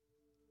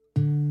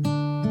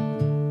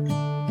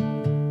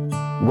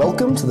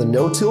Welcome to the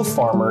No-Till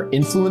Farmer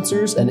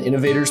Influencers and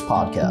Innovators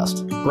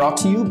podcast, brought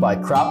to you by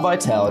Crop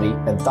Vitality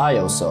and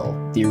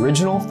Thio-Sul, the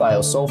original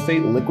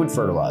thiosulfate liquid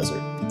fertilizer.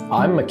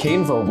 I'm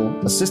McCain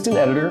Vogel, Assistant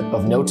Editor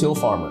of No-Till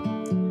Farmer.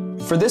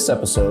 For this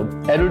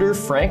episode, editor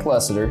Frank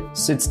Lessiter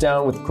sits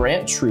down with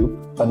Grant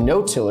Troop, a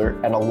no-tiller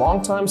and a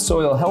longtime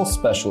soil health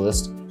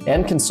specialist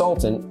and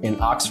consultant in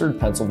Oxford,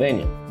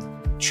 Pennsylvania.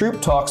 Troop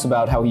talks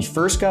about how he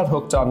first got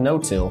hooked on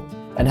no-till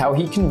and how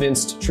he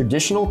convinced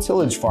traditional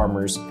tillage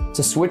farmers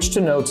to switch to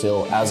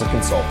no-till as a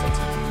consultant.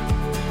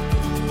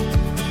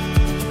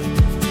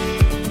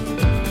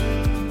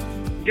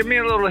 Give me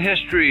a little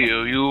history.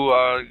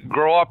 You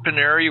grow up in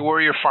the area where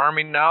you're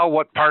farming now.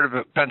 What part of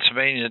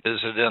Pennsylvania is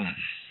it in?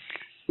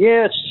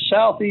 Yeah, it's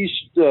southeast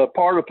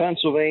part of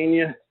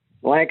Pennsylvania,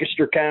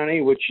 Lancaster County,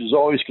 which is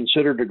always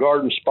considered the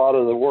garden spot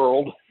of the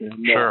world.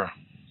 And, Sure.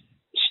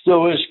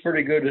 Still is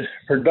pretty good,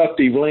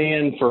 productive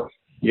land for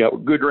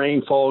good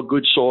rainfall,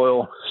 good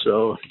soil.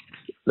 So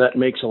that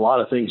makes a lot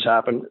of things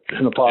happen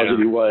in a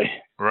positive way.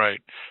 Right.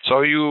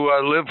 So you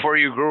live where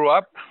you grew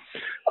up?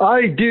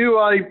 I do.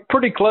 I'm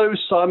pretty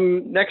close.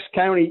 I'm next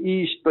county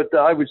east, but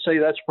I would say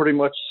that's pretty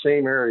much the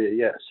same area,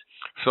 yes.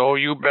 So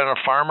you've been a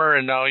farmer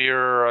and now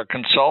you're a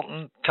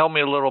consultant. Tell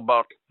me a little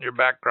about your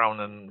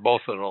background in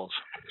both of those.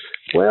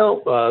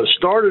 Well,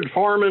 started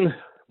farming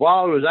while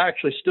I was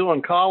actually still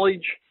in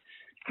college.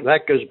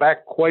 That goes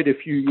back quite a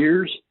few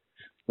years.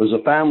 It was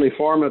a family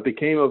farm that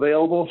became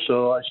available,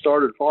 so I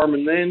started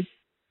farming then.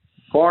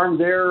 Farmed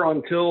there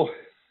until,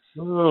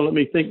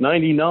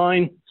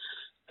 99,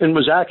 and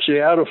was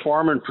actually out of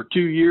farming for 2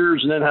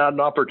 years, and then had an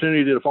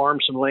opportunity to farm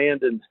some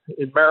land in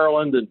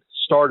Maryland and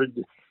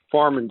started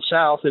farming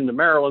south into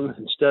Maryland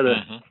instead of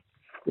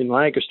in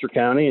Lancaster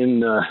County,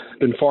 and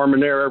been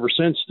farming there ever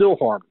since, still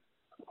farming.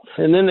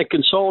 And then the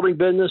consulting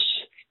business,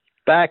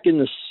 back in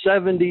the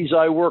 70s,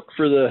 I worked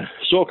for the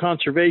Soil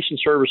Conservation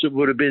Service, it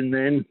would have been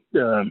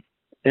then,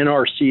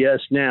 NRCS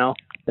now,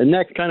 and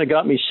that kind of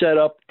got me set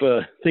up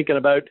thinking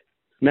about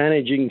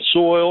managing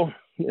soil.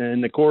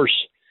 And of course,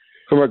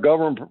 from a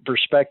government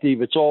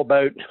perspective, it's all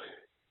about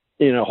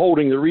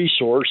holding the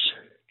resource,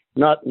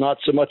 not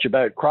so much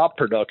about crop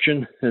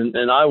production.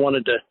 And I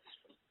wanted to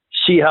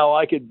see how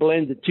I could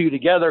blend the two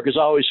together, because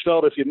I always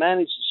felt if you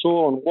manage the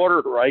soil and water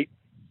it right,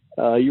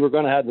 you were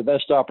going to have the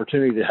best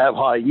opportunity to have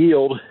high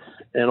yield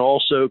and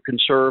also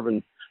conserve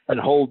and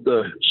hold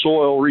the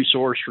soil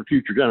resource for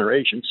future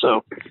generations.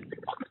 So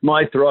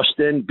my thrust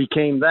then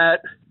became that.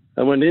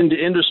 I went into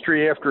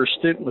industry after a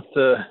stint with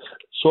the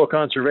Soil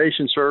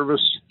Conservation Service,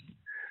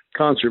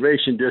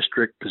 Conservation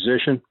District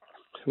position.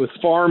 With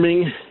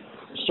farming,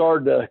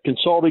 started a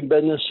consulting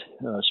business,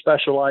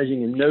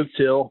 specializing in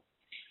no-till.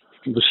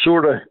 Was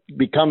sort of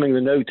becoming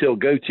the no-till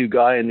go-to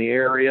guy in the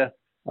area,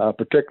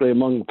 particularly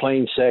among the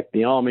plain sect,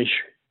 the Amish.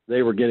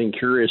 They were getting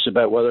curious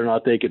about whether or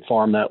not they could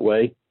farm that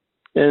way.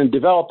 And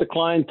developed a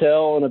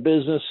clientele and a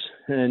business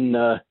and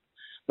a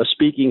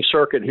speaking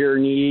circuit here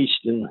in the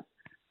East,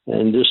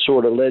 and just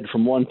sort of led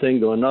from one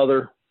thing to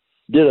another.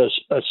 Did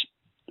a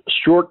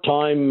short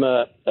time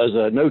as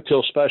a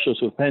no-till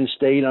specialist with Penn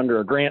State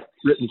under a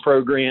grant-written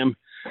program.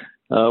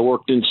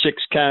 Worked in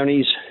 6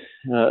 counties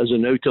as a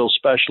no-till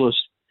specialist,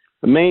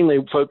 mainly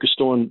focused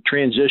on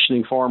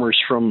transitioning farmers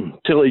from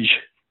tillage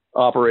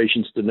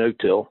operations to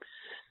no-till.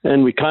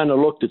 And we kind of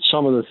looked at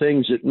some of the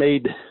things that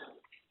made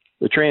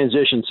the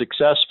transition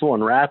successful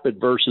and rapid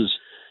versus,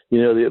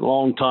 the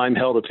long time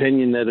held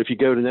opinion that if you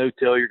go to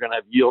no-till, you're going to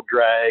have yield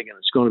drag and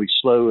it's going to be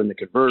slow in the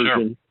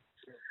conversion.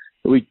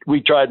 Sure.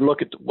 We tried to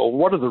look at,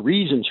 what are the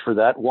reasons for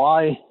that?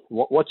 Why?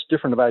 What's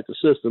different about the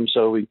system?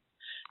 So we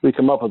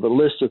come up with a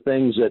list of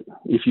things that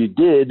if you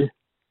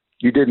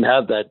didn't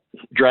have that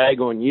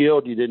drag on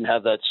yield, you didn't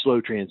have that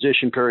slow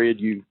transition period,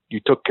 you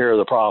took care of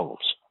the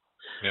problems.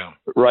 Yeah.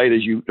 Right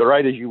as you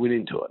went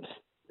into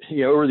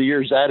it. Over the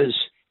years that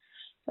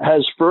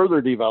has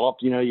further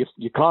developed.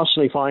 You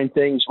constantly find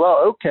things,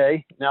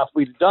 okay, now if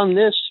we'd done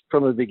this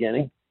from the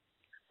beginning,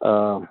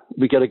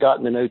 we could have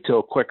gotten the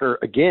no-till quicker.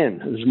 Again,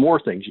 there's more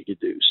things you could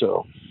do.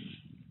 So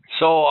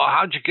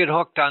how'd you get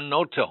hooked on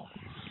no-till?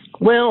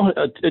 Well,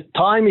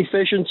 time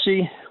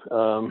efficiency.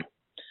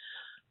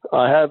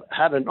 I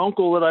had an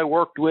uncle that I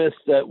worked with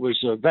that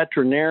was a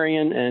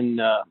veterinarian,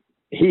 and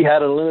he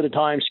had a limited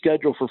time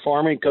schedule for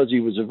farming because he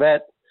was a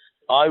vet.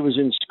 I was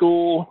in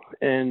school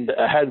and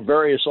had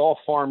various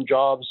off-farm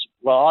jobs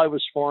while I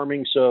was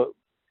farming. So,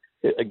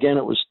 again,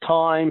 it was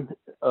time.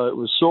 It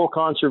was soil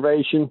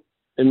conservation.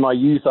 In my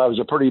youth, I was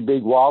a pretty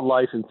big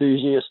wildlife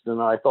enthusiast,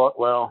 and I thought,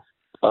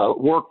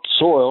 worked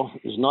soil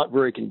is not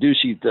very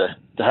conducive to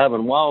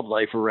having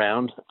wildlife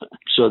around.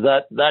 So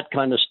that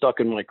kind of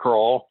stuck in my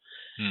craw.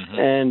 Mm-hmm.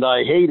 And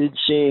I hated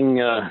seeing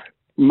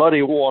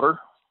muddy water.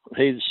 I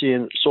hated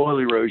seeing soil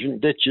erosion,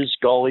 ditches,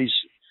 gullies,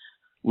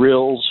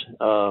 rills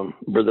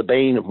were the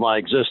bane of my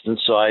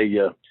existence. So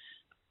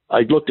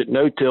I looked at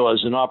no-till as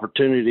an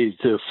opportunity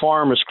to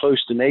farm as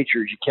close to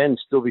nature as you can,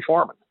 still be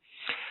farming.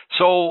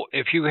 So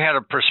if you had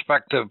a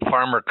prospective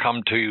farmer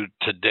come to you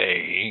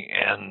today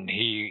and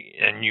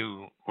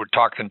you were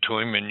talking to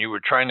him and you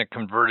were trying to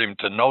convert him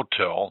to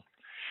no-till,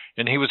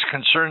 and he was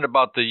concerned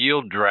about the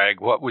yield drag,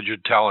 what would you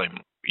tell him?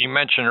 You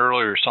mentioned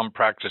earlier some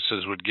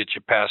practices would get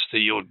you past the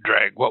yield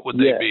drag. What would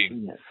they be?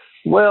 Yeah.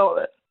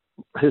 Well,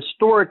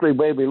 historically, the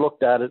way we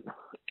looked at it,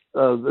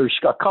 there's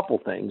a couple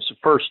things.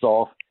 First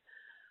off,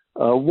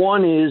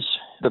 one is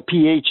the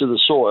pH of the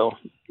soil.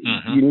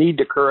 Mm-hmm. You need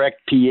to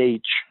correct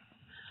pH.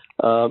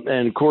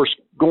 And, of course,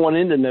 going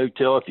into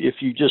no-till, if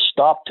you just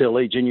stop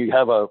tillage and you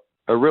have a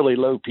really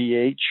low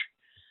pH,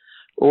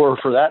 or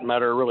for that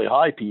matter, a really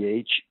high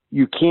pH,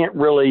 you can't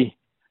really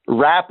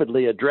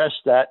rapidly address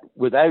that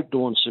without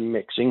doing some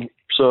mixing.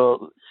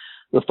 So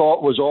the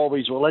thought was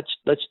always, well,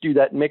 let's do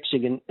that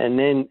mixing and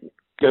then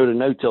go to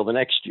no-till the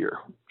next year.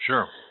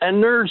 Sure.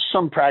 And there's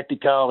some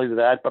practicality to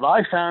that, but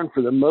I found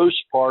for the most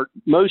part,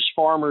 most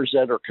farmers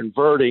that are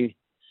converting,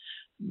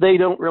 they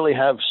don't really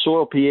have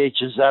soil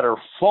pHs that are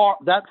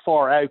that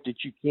far out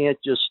that you can't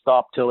just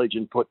stop tillage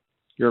and put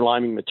your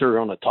liming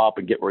material on the top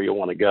and get where you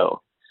want to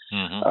go.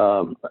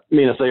 Mm-hmm. I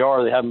mean, if they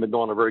are, they haven't been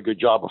doing a very good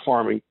job of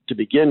farming to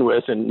begin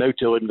with, and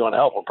no-till isn't going to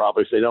help them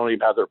probably if they don't even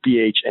have their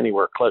pH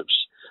anywhere close.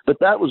 But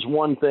that was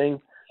one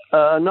thing.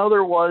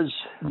 Another was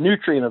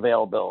nutrient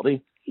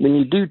availability. When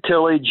you do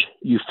tillage,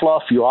 you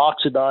fluff, you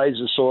oxidize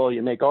the soil,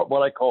 you make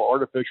what I call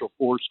artificial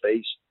pore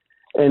space.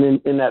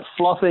 And in that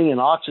fluffing and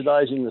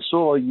oxidizing the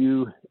soil,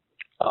 you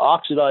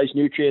oxidize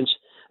nutrients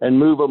and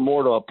move them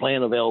more to a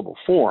plant available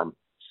form.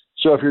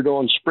 So if you're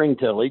doing spring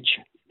tillage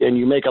and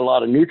you make a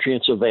lot of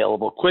nutrients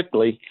available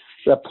quickly,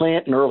 the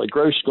plant in early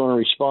growth is going to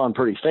respond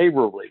pretty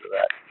favorably to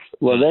that.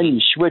 Well, then you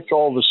switch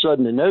all of a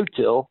sudden to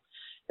no-till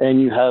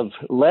and you have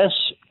less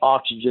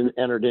oxygen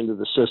entered into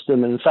the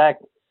system. And in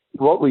fact,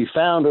 what we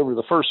found over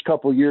the first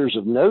couple of years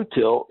of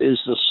no-till is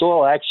the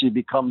soil actually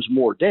becomes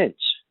more dense.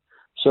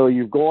 So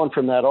you've gone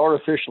from that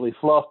artificially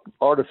fluffed,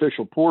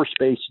 artificial pore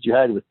space that you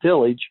had with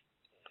tillage,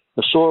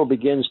 the soil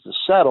begins to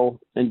settle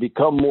and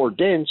become more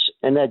dense,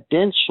 and that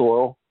dense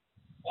soil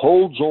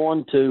holds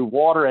on to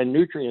water and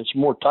nutrients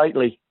more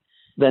tightly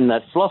than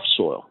that fluff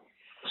soil.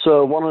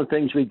 So one of the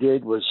things we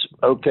did was,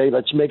 okay,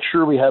 let's make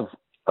sure we have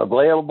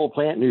available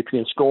plant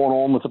nutrients going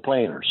on with the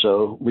planter.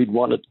 So we'd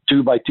want a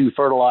 2x2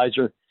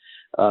 fertilizer,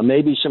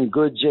 maybe some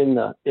goods in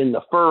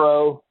the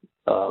furrow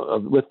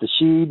with the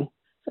seed.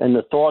 And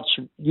the thoughts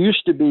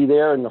used to be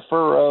there in the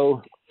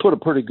furrow, put a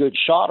pretty good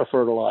shot of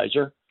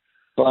fertilizer.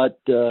 But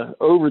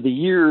over the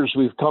years,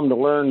 we've come to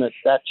learn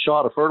that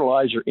shot of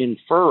fertilizer in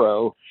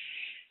furrow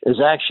is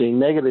actually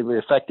negatively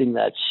affecting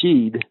that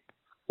seed.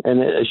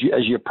 And as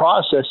you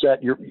process that,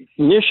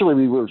 initially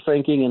we were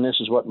thinking, and this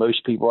is what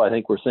most people I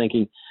think were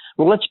thinking,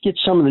 well, let's get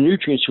some of the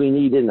nutrients we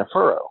need in the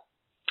furrow.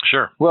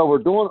 Sure. Well, we're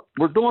doing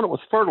it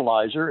with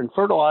fertilizer, and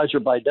fertilizer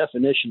by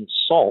definition is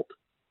salt.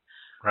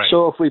 Right.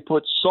 So if we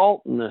put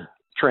salt in the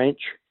trench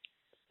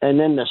and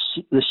then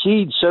the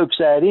seed soaks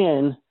that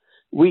in,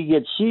 we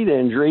get seed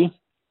injury.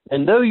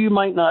 And though you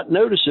might not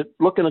notice it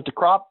looking at the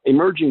crop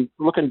emerging,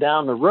 looking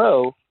down the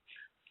row,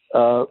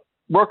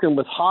 working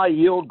with high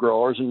yield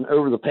growers, and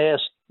over the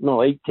past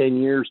 8, 10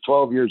 years,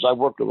 12 years, I've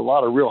worked with a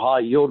lot of real high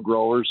yield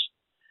growers.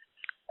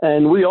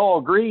 And we all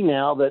agree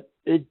now that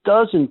it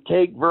doesn't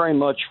take very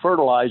much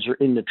fertilizer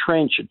in the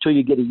trench until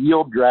you get a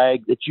yield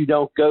drag that you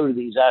don't go to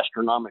these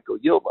astronomical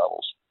yield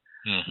levels.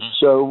 Mm-hmm.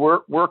 So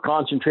we're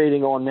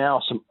concentrating on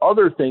now some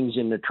other things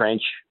in the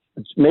trench.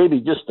 It's maybe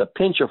just a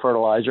pinch of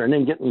fertilizer and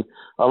then getting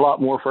a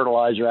lot more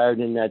fertilizer out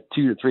in that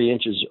 2 to 3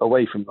 inches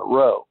away from the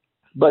row.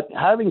 But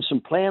having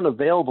some plant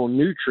available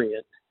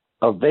nutrient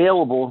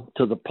available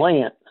to the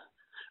plant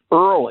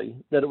early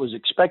that it was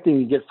expecting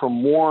to get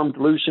from warmed,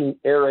 loosened,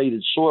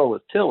 aerated soil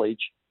with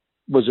tillage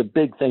was a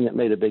big thing that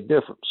made a big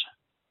difference.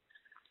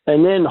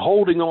 And then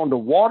holding on to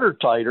water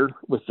tighter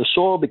with the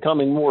soil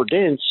becoming more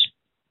dense,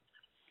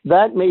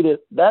 that made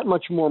it that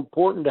much more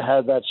important to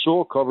have that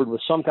soil covered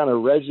with some kind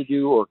of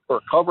residue or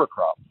cover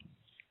crop.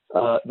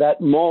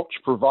 That mulch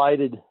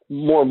provided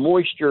more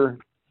moisture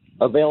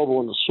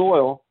available in the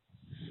soil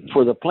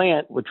for the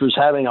plant, which was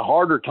having a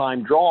harder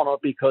time drawing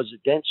up because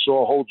the dense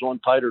soil holds on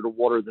tighter to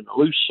water than the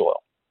loose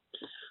soil.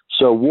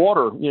 So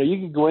water, you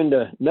can go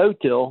into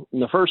no-till in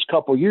the first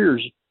couple of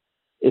years.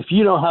 If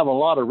you don't have a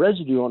lot of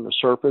residue on the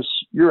surface,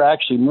 you're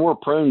actually more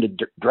prone to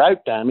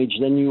drought damage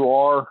than you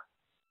are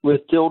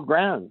with tilled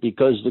ground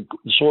because the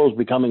soil is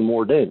becoming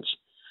more dense.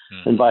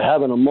 And by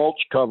having a mulch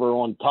cover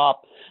on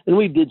top, and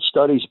we did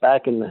studies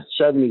back in the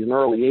 70s and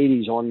early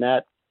 80s on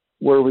that,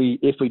 where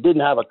if we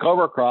didn't have a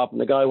cover crop and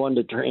the guy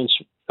wanted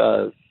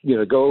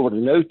to go over to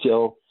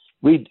no-till,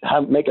 we'd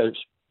make a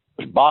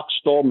box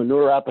stall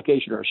manure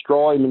application or a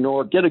straw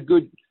manure, get a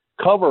good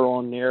cover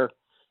on there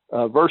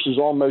versus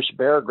almost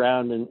bare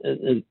ground,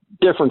 and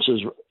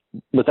differences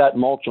with that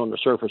mulch on the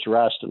surface are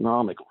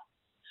astronomical.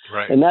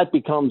 Right. And that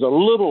becomes a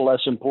little less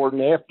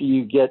important after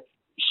you get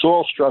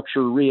soil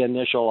structure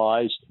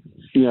reinitialized,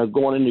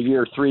 going into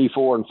year 3,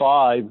 4, and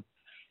 5,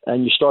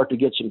 and you start to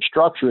get some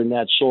structure in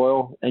that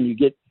soil, and you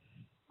get,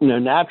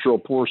 natural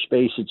pore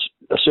space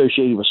that's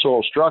associated with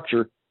soil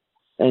structure,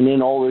 and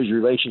then all those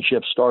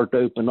relationships start to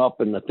open up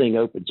and the thing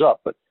opens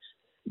up. But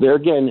there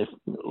again,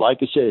 like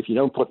I said, if you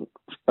don't put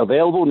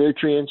available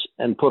nutrients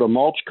and put a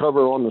mulch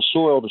cover on the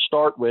soil to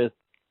start with.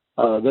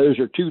 Those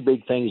are two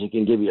big things that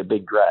can give you a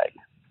big drag.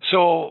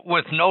 So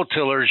with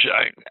no-tillers,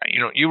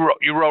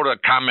 you wrote a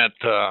comment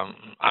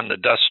on the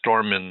dust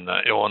storm in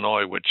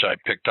Illinois, which I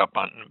picked up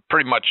on.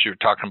 Pretty much you're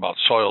talking about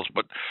soils,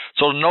 but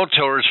so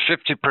no-tillers,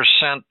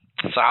 50%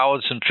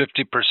 solids and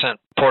 50%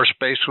 pore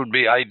space would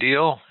be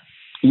ideal?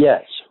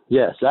 Yes,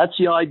 that's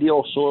the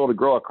ideal soil to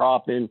grow a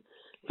crop in.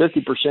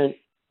 50%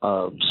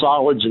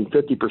 solids and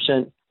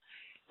 50%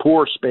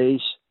 pore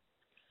space.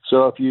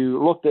 So if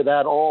you looked at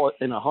that all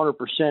in 100%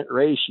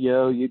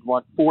 ratio, you'd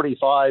want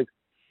 45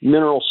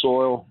 mineral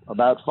soil,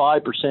 about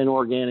 5%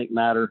 organic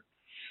matter,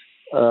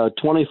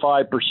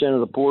 25% of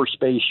the pore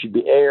space should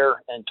be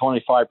air, and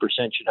 25%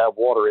 should have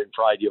water in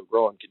for ideal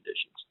growing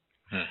conditions.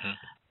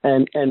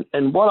 Mm-hmm.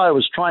 And what I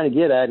was trying to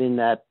get at in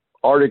that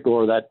article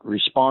or that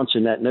response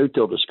in that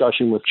no-till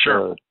discussion with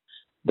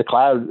the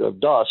cloud of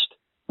dust,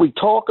 we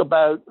talk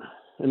about,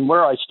 and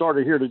where I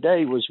started here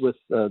today was with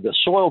the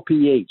soil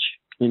pH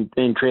in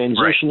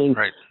transitioning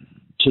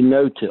to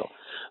no-till.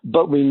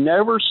 But we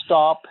never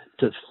stop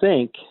to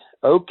think,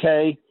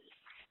 okay,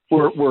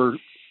 we're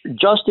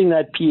adjusting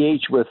that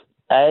pH with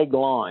ag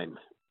lime.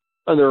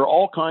 There are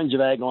all kinds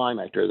of ag lime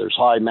out there. There's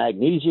high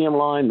magnesium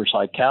lime, there's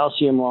high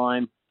calcium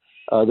lime,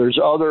 there's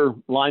other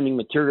liming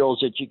materials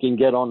that you can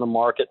get on the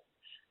market.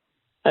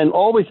 And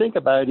all we think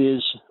about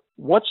is,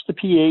 what's the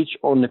pH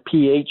on the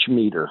pH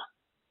meter?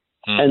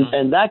 Mm-hmm.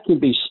 And that can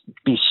be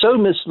so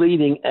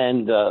misleading,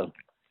 and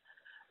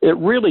it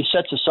really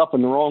sets us up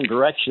in the wrong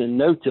direction in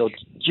no-till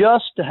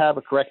just to have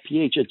a correct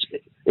pH.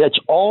 It's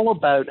all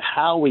about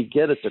how we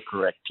get at the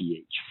correct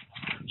pH.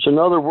 So in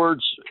other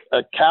words,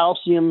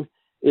 calcium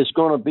is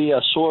going to be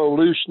a soil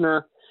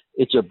loosener.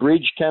 It's a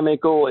bridge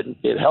chemical.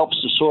 It helps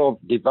the soil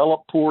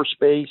develop pore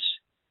space.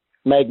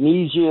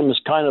 Magnesium is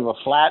kind of a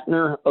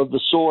flattener of the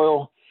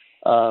soil.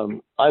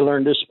 I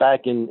learned this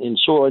back in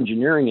soil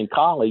engineering in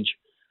college.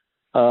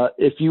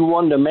 If you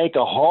wanted to make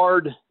a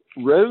hard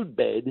road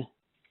bed,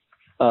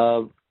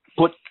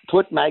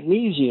 put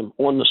magnesium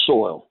on the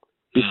soil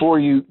before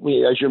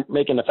as you're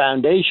making a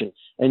foundation,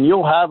 and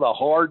you'll have a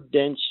hard,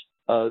 dense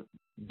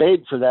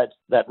bed for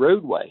that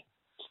roadway.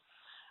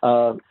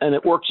 And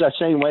it works that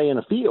same way in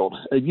a field.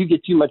 If you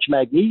get too much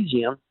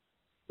magnesium,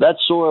 that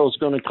soil is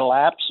going to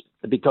collapse,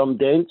 become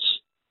dense.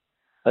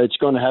 It's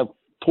going to have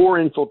poor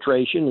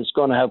infiltration. It's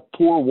going to have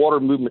poor water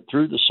movement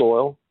through the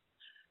soil.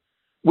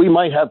 We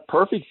might have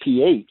perfect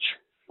pH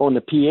on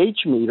the pH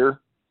meter,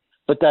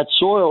 but that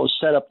soil is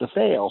set up to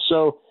fail.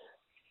 So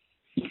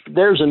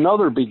there's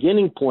another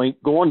beginning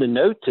point going to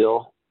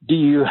no-till. Do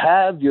you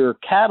have your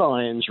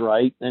cations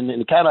right? And in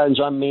the cations,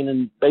 I'm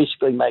meaning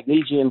basically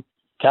magnesium,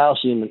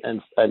 calcium,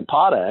 and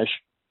potash.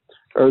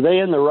 Are they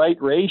in the right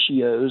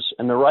ratios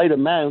and the right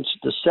amounts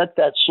to set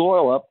that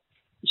soil up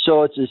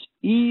so it's as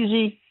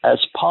easy as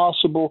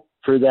possible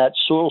for that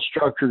soil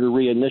structure to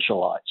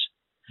reinitialize?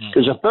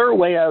 Because if they're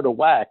way out of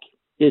whack,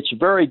 it's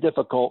very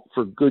difficult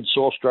for good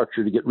soil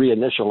structure to get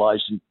reinitialized,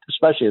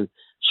 especially in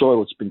soil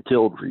that's been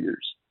tilled for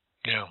years.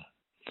 Yeah.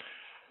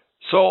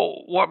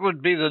 So what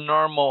would be the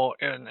normal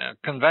and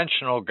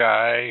conventional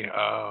guy,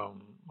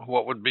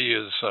 what would be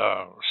his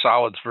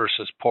solids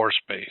versus pore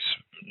space?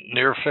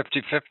 Near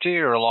 50-50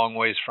 or a long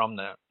ways from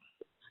that?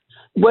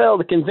 Well,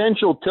 the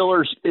conventional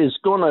tiller is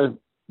going to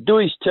do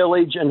his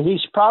tillage, and he's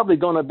probably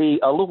going to be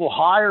a little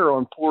higher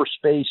on pore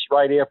space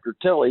right after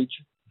tillage.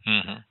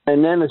 Mm-hmm.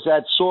 And then as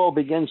that soil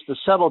begins to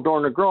settle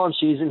during the growing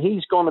season,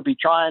 he's going to be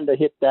trying to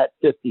hit that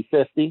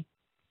 50-50.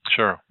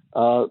 Sure.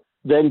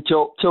 Then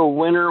till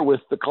winter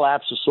with the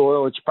collapse of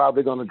soil, it's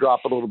probably going to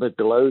drop a little bit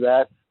below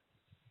that,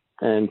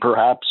 and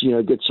perhaps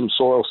get some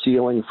soil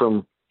sealing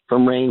from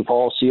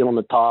rainfall, sealing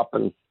the top,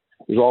 and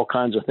there's all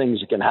kinds of things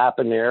that can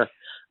happen there.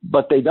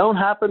 But they don't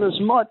happen as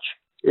much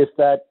if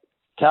that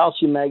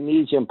calcium,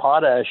 magnesium,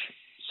 potash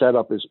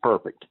setup is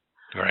perfect.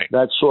 Right.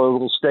 That soil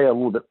will stay a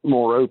little bit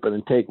more open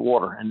and take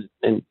water,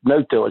 and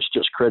no-till is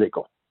just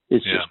critical.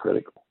 It's just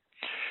critical.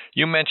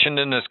 You mentioned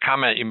in this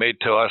comment you made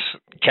to us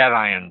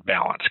cation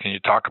balance. Can you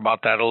talk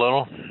about that a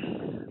little?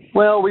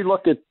 Well, we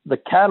look at the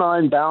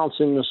cation balance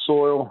in the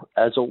soil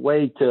as a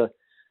way to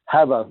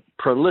have a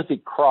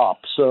prolific crop.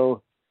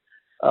 So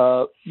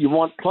you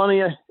want plenty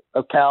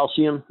of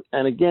calcium.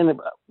 And again,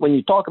 when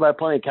you talk about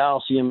plenty of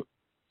calcium,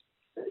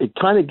 it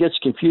kind of gets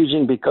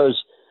confusing because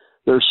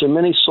there's so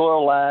many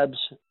soil labs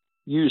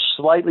use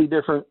slightly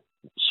different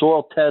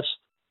soil test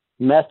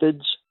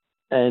methods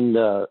and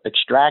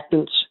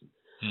extractants.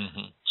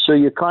 Mm-hmm. So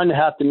you kind of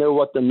have to know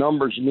what the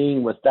numbers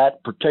mean with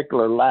that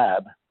particular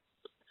lab.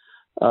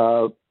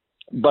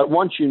 But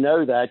once you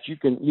know that,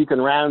 you can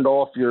round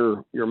off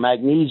your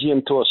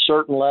magnesium to a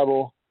certain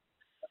level,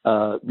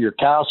 your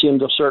calcium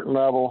to a certain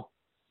level,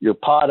 your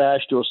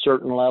potash to a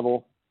certain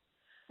level,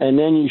 and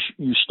then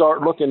you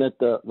start looking at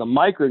the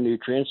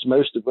micronutrients,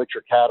 most of which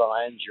are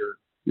cations,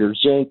 your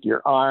zinc,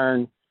 your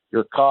iron,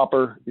 your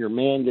copper, your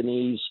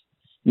manganese.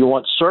 You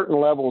want certain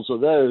levels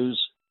of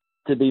those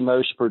to be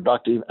most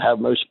productive, have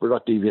most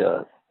productive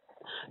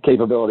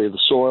capability of the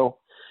soil.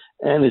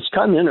 And it's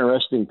kind of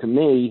interesting to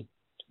me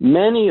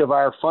many of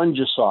our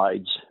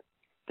fungicides,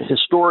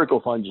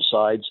 historical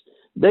fungicides,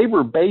 they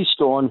were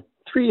based on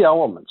 3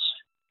 elements,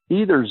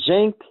 either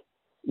zinc,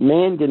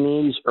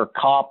 manganese, or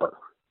copper.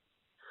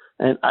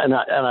 And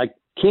I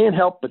can't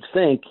help but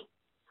think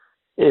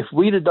if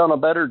we'd have done a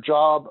better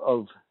job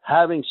of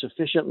having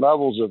sufficient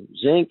levels of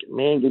zinc,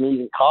 manganese,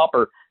 and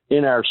copper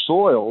in our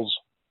soils,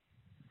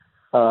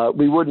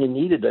 we wouldn't have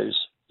needed those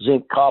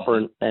zinc,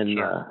 copper, and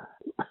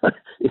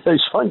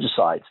those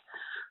fungicides.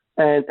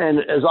 And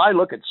as I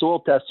look at soil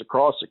tests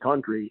across the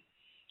country,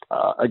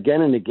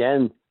 again and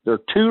again, they're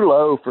too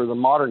low for the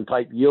modern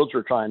type yields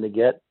we're trying to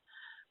get.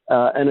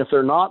 And if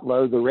they're not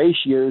low, the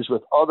ratios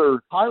with other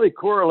highly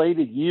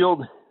correlated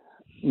yield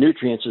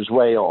nutrients is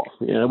way off.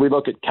 We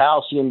look at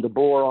calcium to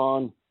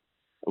boron.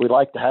 We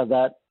like to have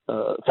that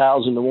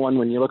 1,000 to 1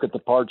 when you look at the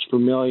parts per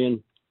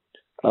million.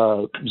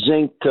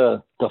 Zinc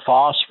to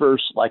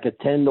phosphorus, like a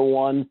 10 to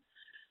 1.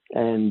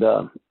 And,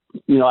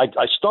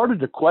 I started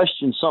to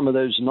question some of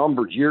those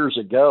numbers years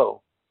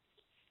ago.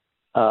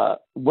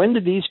 When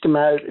did these come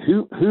out?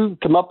 Who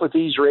come up with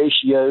these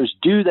ratios?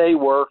 Do they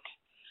work?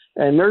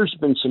 And there's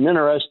been some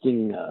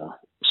interesting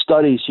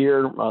studies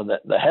here that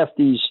the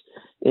Hefties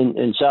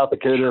in South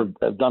Dakota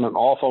have done an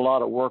awful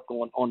lot of work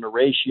on the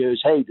ratios.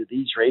 Hey, do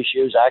these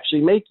ratios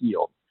actually make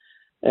yield?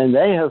 And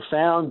they have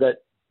found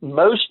that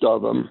most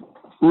of them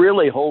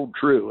really hold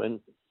true.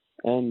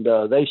 And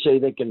they say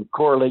they can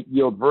correlate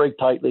yield very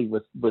tightly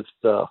with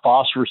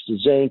phosphorus to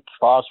zinc,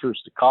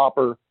 phosphorus to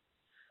copper,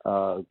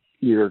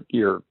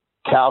 your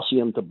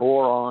calcium to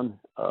boron,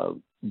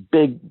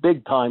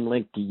 big time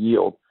link to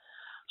yield.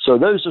 So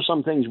those are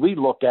some things we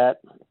look at.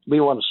 We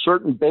want a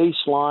certain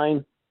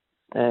baseline,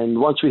 and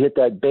once we hit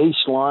that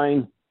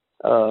baseline,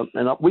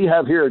 and we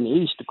have here in the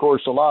East, of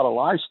course, a lot of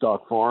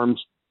livestock farms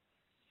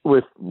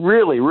with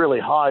really, really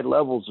high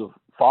levels of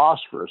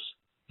phosphorus.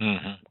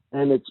 Mm-hmm.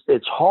 And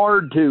it's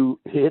hard to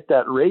hit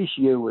that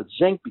ratio with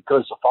zinc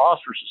because the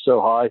phosphorus is so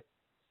high.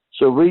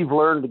 So we've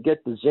learned to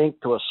get the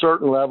zinc to a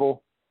certain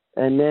level,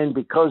 and then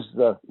because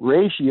the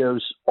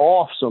ratio's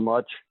off so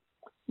much,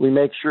 we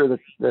make sure that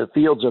the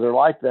fields that are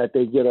like that,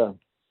 they get a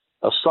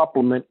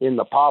supplement in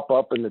the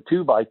pop-up and the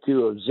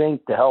 2x2 of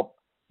zinc to help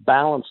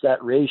balance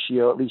that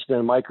ratio, at least in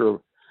a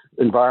micro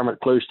environment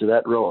close to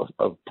that row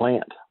of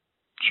plant.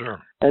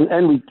 Sure.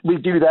 And we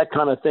do that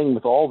kind of thing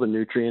with all the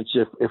nutrients.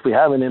 If we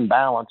have an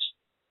imbalance,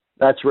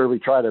 that's where we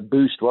try to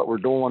boost what we're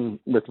doing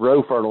with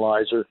row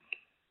fertilizer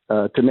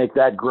to make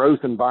that growth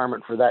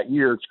environment for that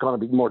year. It's going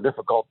to be more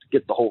difficult to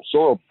get the whole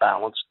soil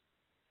balanced.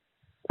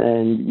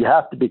 And you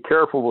have to be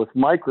careful with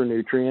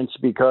micronutrients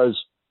because,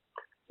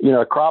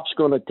 a crop's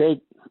going to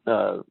take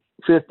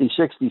 50,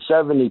 60,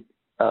 70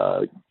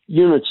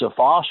 units of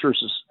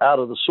phosphorus out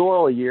of the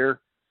soil a year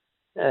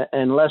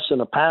and less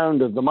than a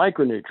pound of the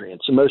micronutrients,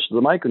 and most of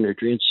the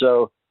micronutrients.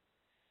 So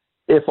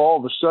if all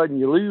of a sudden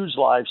you lose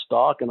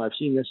livestock, and I've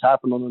seen this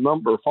happen on a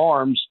number of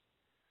farms,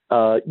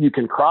 you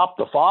can crop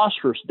the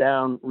phosphorus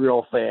down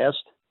real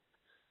fast,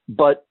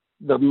 but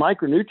the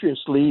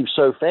micronutrients leave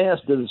so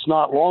fast that it's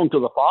not long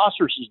till the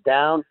phosphorus is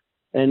down,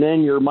 and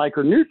then your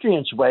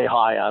micronutrients way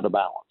high out of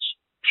balance.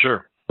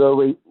 Sure.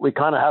 So we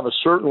kind of have a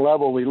certain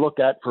level we look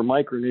at for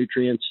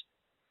micronutrients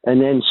and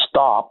then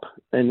stop.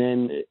 And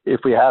then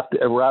if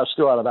we're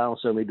still out of balance,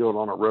 then we do it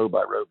on a row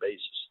by row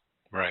basis.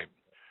 Right.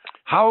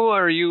 How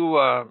are you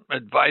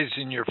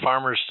advising your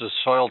farmers to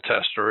soil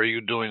test, or are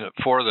you doing it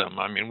for them?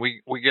 I mean,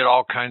 we get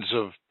all kinds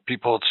of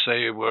people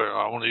say we're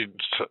only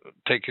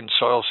taking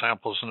soil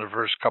samples in the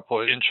first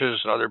couple of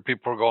inches. Other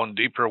people are going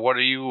deeper. What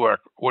do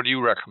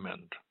you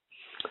recommend?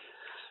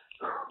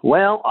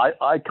 Well,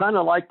 I kind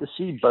of like to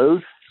see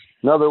both.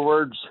 In other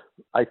words,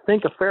 I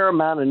think a fair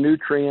amount of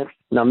nutrient,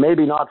 now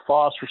maybe not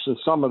phosphorus and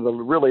some of the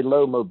really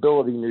low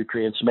mobility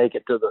nutrients make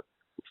it to the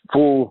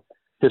full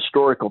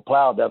historical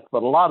plow depth,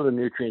 but a lot of the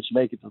nutrients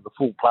make it to the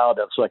full plow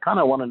depth. So I kind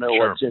of want to know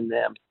what's in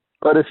them.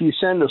 But if you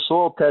send a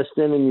soil test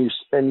in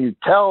and you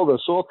tell the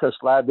soil test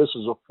lab this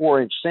is a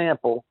 4-inch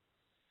sample,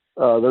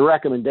 the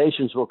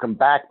recommendations will come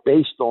back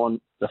based on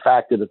the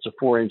fact that it's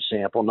a 4-inch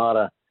sample, not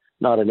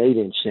an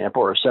 8-inch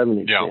sample or a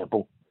 7-inch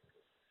sample.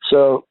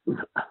 So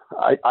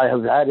I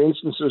have had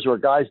instances where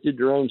guys did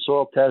their own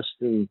soil test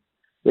and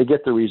they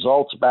get the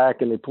results back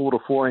and they pulled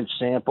a 4-inch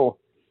sample.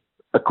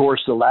 Of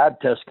course, the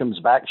lab test comes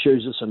back,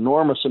 shows this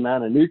enormous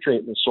amount of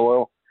nutrient in the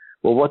soil.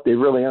 Well, what they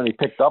really only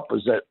picked up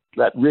was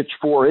that rich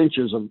 4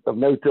 inches of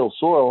no-till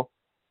soil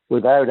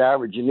without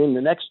averaging in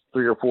the next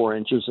 3 or 4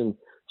 inches. And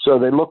so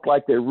they look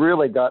like they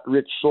really got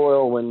rich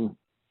soil when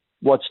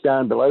what's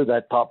down below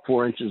that top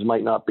 4 inches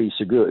might not be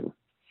so good.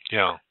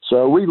 Yeah.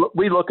 So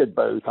we look at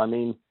both. I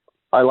mean,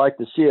 I like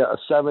to see a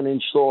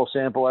 7-inch soil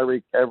sample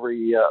every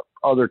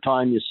other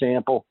time you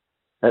sample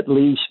at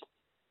least,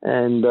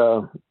 and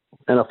a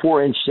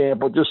 4-inch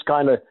sample just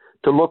kind of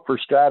to look for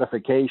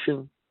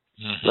stratification.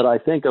 Mm-hmm. But I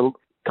think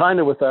kind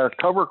of with our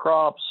cover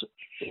crops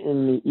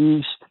in the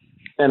east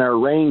and our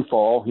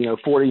rainfall,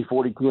 40,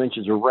 42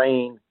 inches of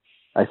rain,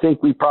 I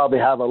think we probably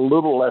have a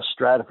little less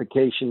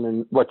stratification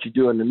than what you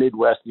do in the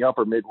Midwest, the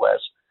upper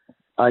Midwest.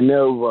 I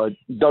know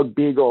Doug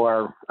Beagle,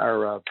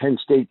 our Penn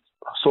State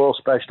soil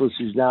specialist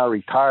who's now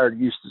retired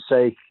used to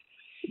say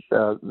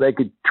they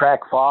could track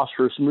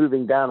phosphorus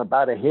moving down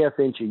about a half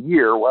inch a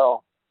year.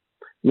 Well,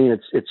 I mean,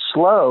 it's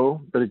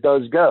slow, but it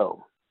does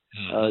go.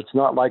 It's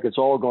not like it's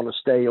all going to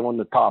stay on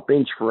the top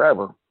inch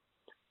forever.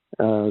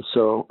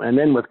 And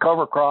then with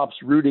cover crops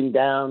rooting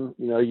down,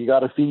 you got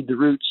to feed the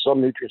roots.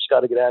 Some nutrients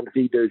got to get down to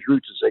feed those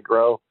roots as they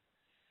grow.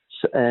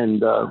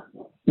 And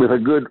with a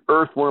good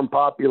earthworm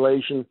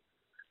population,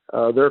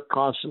 they're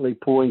constantly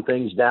pulling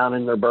things down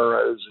in their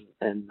burrows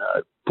and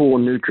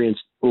pulling nutrients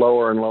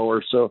lower and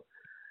lower. So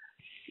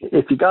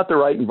if you got the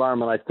right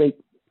environment, I think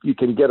you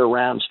can get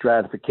around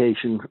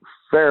stratification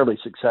fairly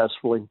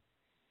successfully.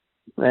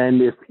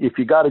 And if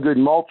you got a good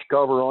mulch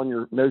cover on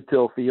your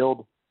no-till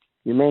field,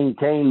 you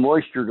maintain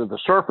moisture to the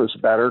surface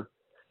better,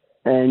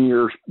 and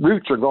your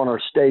roots are going to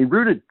stay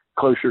rooted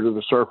closer to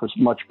the surface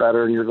much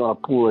better, and you're going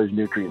to pull those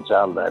nutrients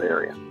out of that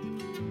area.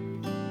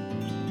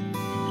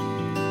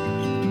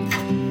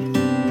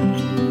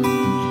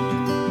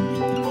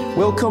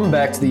 We'll come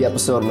back to the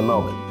episode in a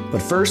moment,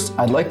 but first,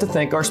 I'd like to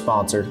thank our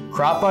sponsor,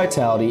 Crop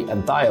Vitality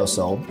and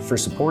Thio-Sul, for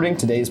supporting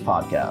today's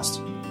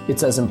podcast.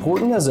 It's as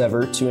important as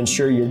ever to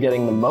ensure you're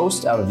getting the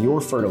most out of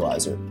your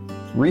fertilizer.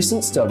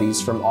 Recent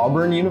studies from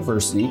Auburn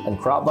University and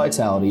Crop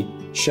Vitality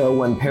show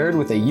when paired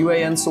with a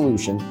UAN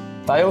solution,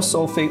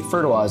 thiosulfate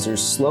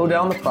fertilizers slow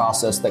down the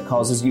process that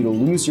causes you to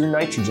lose your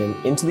nitrogen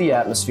into the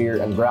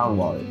atmosphere and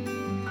groundwater.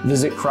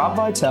 Visit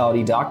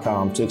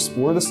cropvitality.com to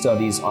explore the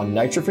studies on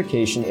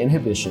nitrification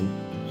inhibition,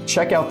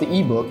 check out the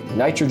ebook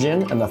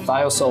Nitrogen and the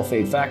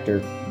Thiosulfate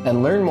Factor,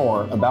 and learn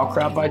more about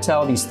Crop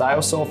Vitality's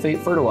thiosulfate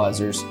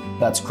fertilizers.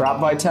 That's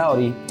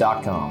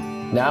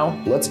cropvitality.com. Now,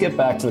 let's get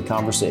back to the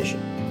conversation.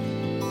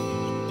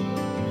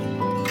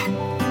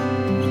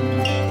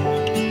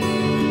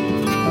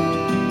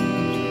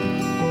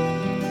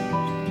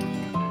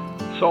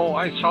 So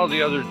I saw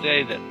the other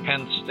day that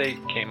Penn State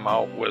came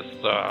out with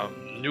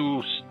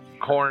new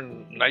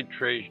corn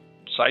nitrate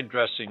side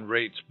dressing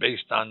rates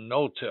based on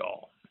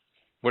no-till.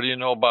 What do you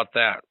know about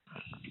that?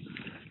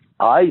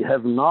 I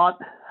have not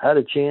had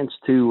a chance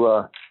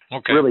to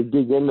really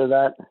dig into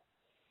that.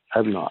 I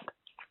have not.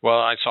 Well,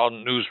 I saw a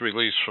news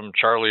release from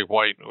Charlie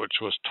White,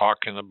 which was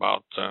talking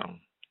about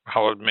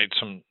how it made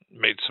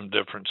some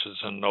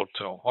differences in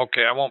no-till.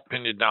 Okay, I won't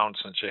pin you down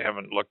since you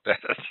haven't looked at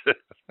it.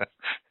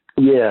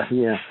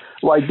 Yeah.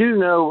 Well, I do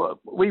know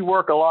we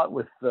work a lot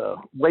with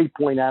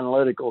Waypoint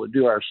Analytical to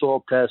do our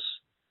soil tests.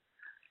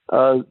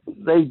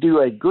 They do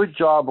a good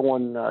job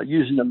on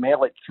using the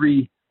Malik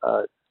 3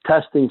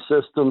 testing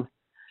system.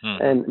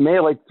 And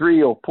Malik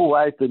 3 will pull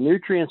out the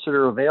nutrients that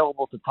are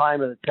available at the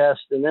time of the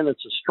test, and then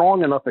it's a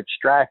strong enough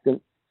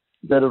extractant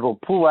that it'll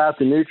pull out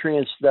the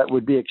nutrients that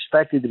would be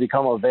expected to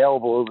become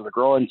available over the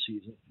growing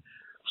season.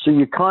 So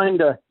you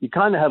kind of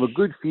have a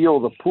good feel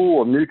of the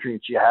pool of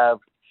nutrients you have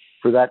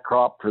for that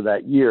crop for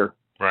that year.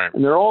 Right.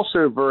 And they're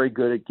also very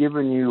good at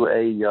giving you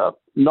a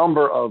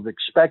number of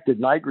expected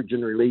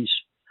nitrogen release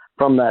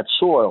from that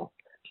soil.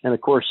 And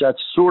of course,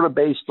 that's sort of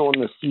based on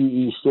the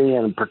CEC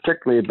and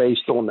particularly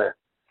based on the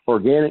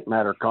organic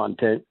matter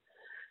content.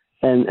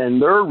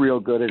 And they're real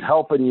good at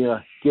helping you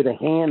get a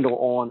handle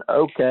on,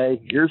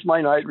 okay, here's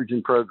my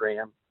nitrogen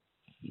program.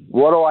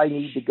 What do I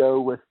need to go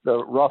with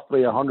the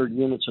roughly 100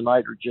 units of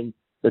nitrogen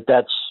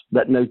that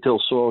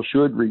no-till soil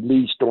should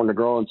release during the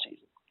growing season?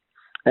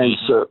 And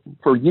so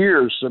for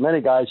years, so many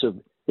guys have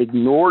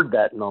ignored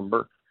that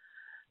number.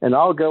 And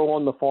I'll go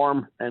on the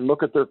farm and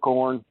look at their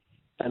corn,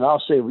 and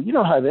I'll say, well, you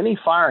don't have any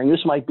firing.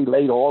 This might be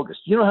late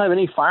August. You don't have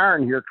any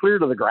firing here clear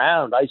to the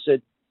ground. I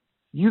said,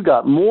 you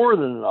got more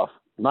than enough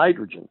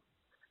nitrogen.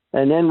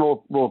 And then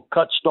we'll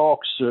cut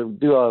stalks,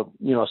 do a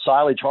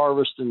silage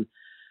harvest, and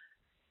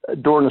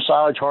during the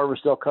silage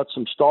harvest, they'll cut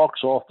some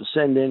stalks off to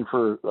send in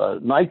for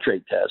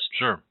nitrate test.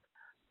 Sure.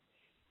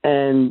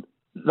 And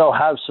they'll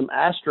have some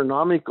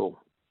astronomical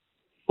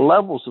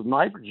levels of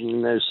nitrogen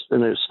in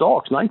those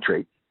stalks,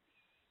 nitrate.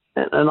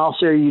 And I'll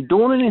say, are you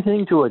doing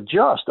anything to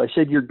adjust? I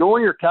said, you're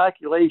doing your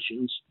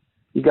calculations.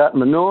 You got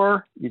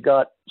manure, you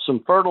got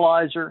some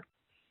fertilizer,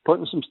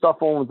 putting some stuff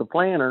on with the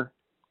planter.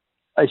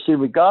 I said,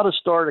 we got to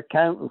start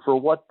accounting for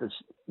what this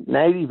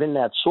native in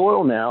that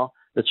soil now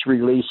that's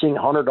releasing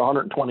 100 to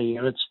 120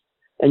 units.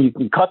 And you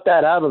can cut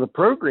that out of the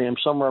program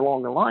somewhere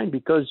along the line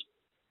because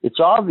it's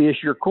obvious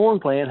your corn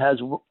plant has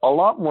a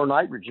lot more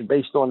nitrogen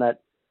based on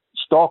that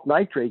stalk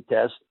nitrate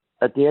test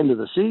at the end of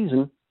the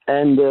season.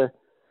 And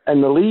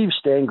the leaves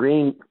stand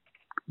green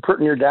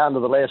pretty near down to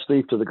the last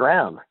leaf to the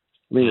ground.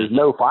 I mean, there's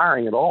no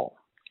firing at all.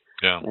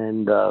 Yeah.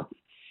 And,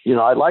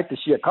 I'd like to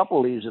see a couple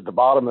of leaves at the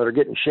bottom that are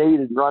getting shaded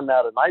and run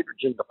out of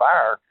nitrogen to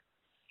fire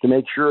to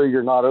make sure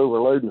you're not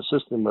overloading the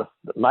system with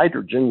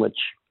nitrogen, which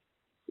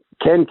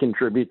can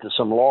contribute to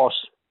some loss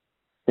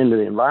into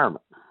the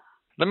environment.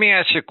 Let me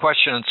ask you a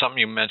question on something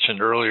you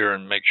mentioned earlier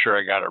and make sure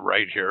I got it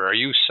right here. Are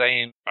you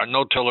saying a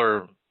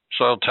no-tiller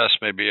soil test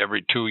maybe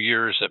every 2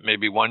 years, that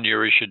maybe 1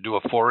 year you should do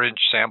a 4-inch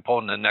sample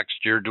and the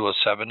next year do a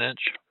 7-inch?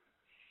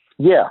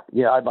 Yeah,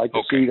 I'd like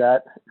to see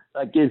that.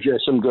 That gives you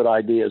some good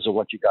ideas of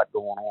what you got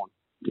going on.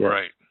 Yeah.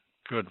 Right.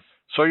 Good.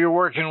 So you're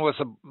working with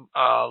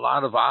a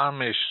lot of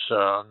Amish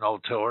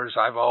no-tillers.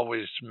 I've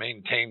always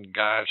maintained,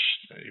 gosh,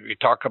 you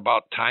talk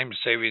about time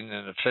saving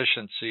and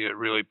efficiency. It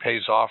really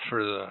pays off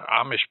for the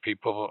Amish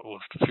people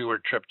with fewer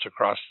trips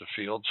across the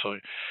field. So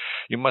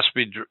you must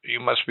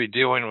be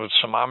dealing with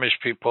some Amish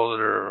people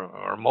that are,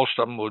 or most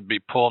of them would be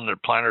pulling their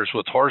planters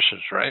with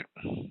horses, right?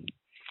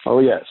 Oh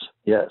yes.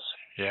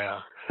 Yeah.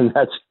 And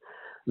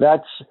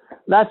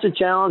that's a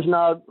challenge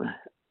now.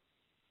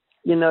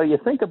 You know, you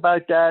think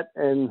about that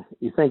and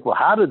you think, well,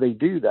 how do they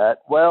do that?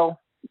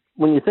 Well,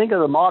 when you think of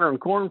the modern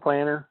corn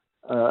planter,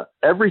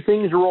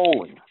 everything's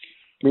rolling.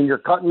 I mean, you're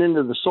cutting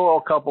into the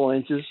soil a couple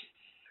inches.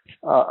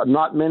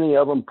 Not many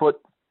of them put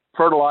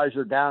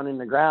fertilizer down in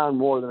the ground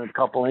more than a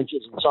couple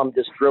inches, and some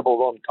just dribbled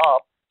on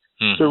top.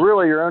 Mm-hmm. So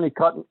really, you're only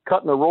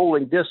cutting a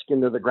rolling disc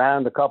into the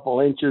ground a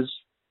couple inches.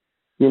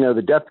 You know,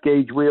 the depth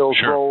gauge wheels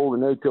roll, the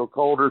no-till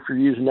coulter, if you're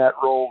using that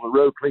roll, the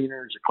row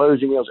cleaners, the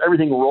closing wheels,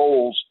 everything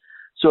rolls.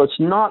 So it's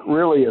not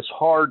really as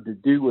hard to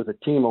do with a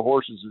team of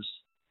horses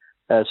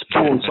as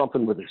pulling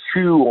something with a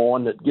shoe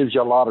on that gives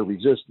you a lot of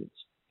resistance.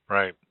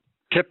 Right.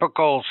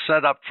 Typical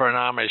setup for an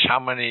Amish, how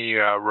many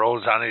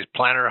rows on his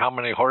planter, how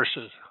many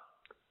horses?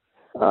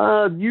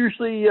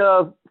 Usually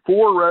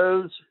 4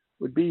 rows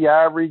would be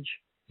average.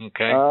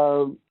 Okay.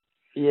 4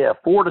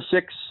 to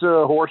 6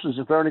 horses.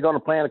 If they're only going to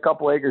plant a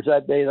couple acres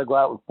that day, they'll go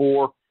out with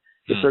 4.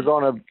 If they're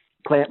going to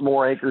plant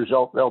more acres,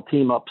 they'll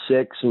team up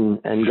 6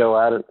 and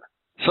go at it.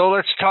 So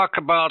let's talk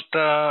about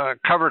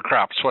cover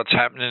crops, what's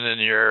happening in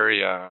your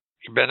area.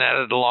 You've been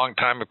at it a long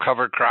time with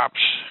cover crops.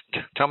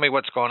 Tell me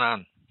what's going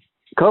on.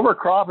 Cover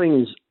cropping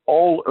is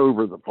all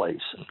over the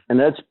place, and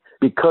that's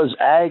because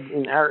ag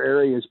in our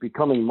area is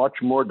becoming much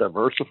more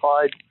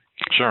diversified.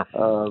 Sure.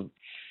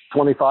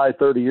 25,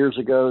 30 years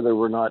ago, there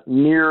were not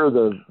near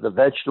the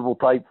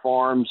vegetable-type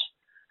farms.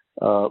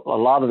 A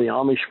lot of the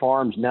Amish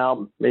farms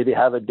now maybe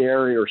have a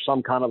dairy or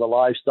some kind of a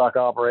livestock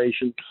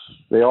operation.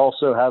 They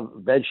also have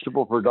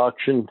vegetable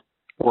production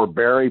or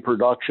berry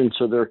production.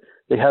 So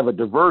they have a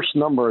diverse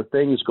number of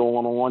things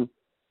going on.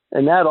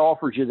 And that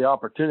offers you the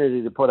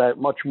opportunity to put out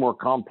much more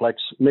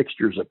complex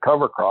mixtures of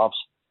cover crops,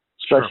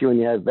 especially when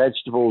you have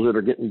vegetables that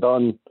are getting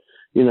done,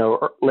 you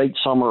know, late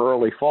summer,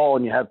 early fall,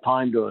 and you have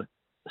time to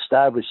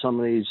establish some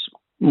of these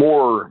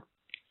more,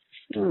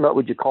 what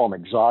would you call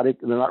them, exotic?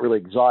 They're not really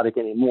exotic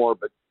anymore,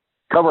 but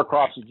cover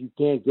crops that you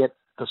can't get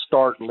to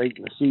start late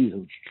in the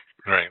season.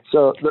 Right.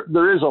 So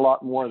there is a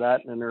lot more of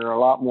that, and there are a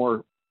lot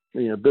more,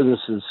 you know,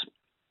 businesses,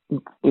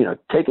 you know,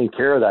 taking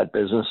care of that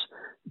business,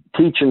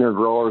 teaching their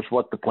growers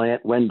what to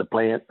plant, when to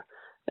plant,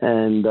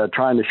 and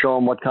trying to show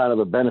them what kind of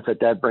a benefit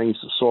that brings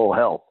to soil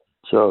health.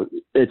 So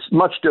it's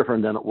much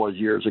different than it was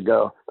years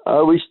ago.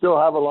 We still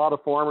have a lot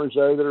of farmers,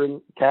 though, that are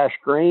in cash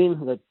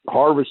grain, that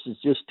harvest is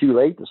just too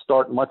late to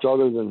start much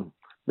other than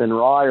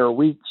rye or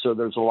wheat. So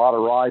there's a lot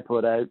of rye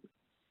put out.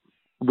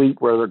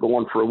 Wheat where they're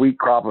going for a wheat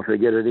crop if they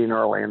get it in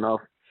early enough.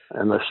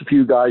 And there's a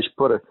few guys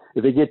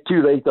if they get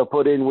too late, they'll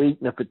put in wheat.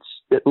 And if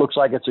it looks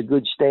like it's a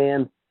good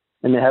stand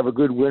and they have a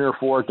good winter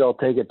for it, they'll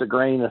take it to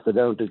grain. If they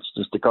don't, it's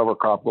just a cover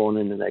crop going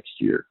into next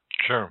year.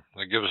 Sure.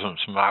 That gives them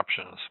some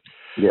options.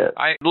 Yeah.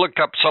 I looked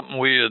up something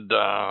we had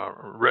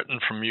written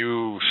from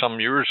you some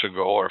years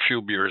ago or a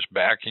few years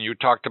back, and you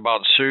talked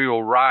about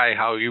cereal rye,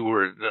 how you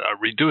were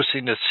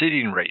reducing the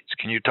seeding rates.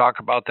 Can you talk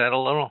about that a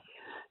little?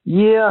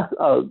 Yeah.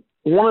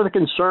 One of the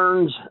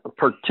concerns,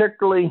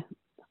 particularly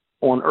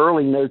on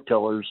early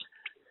no-tillers,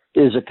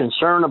 is a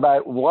concern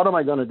about what am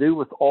I going to do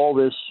with all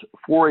this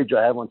forage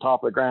I have on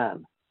top of the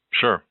ground.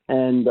 Sure.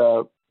 And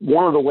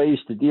one of the ways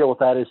to deal with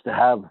that is to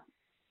have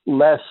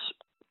less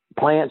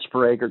plants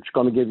per acre. It's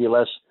going to give you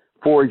less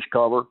forage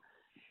cover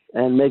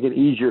and make it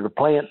easier to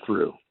plant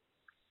through.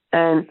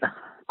 And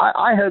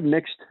I have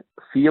mixed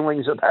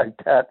feelings about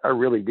that. I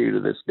really do to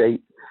this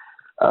date.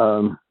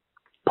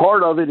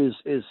 Part of it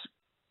is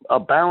a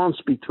balance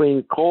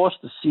between cost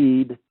of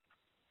seed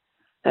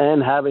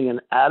and having an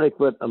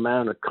adequate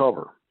amount of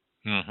cover.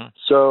 Mm-hmm.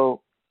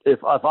 So if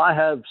I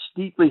have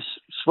steeply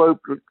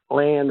sloped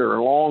land or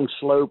a long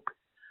slope,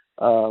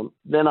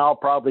 then I'll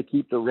probably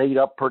keep the rate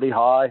up pretty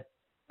high.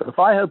 But if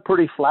I have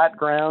pretty flat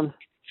ground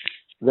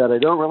that I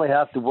don't really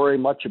have to worry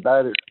much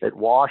about it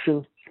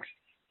washing,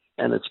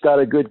 and it's got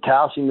a good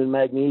calcium and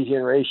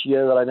magnesium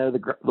ratio that I know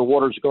the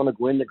water's going to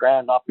go in the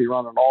ground, not be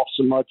running off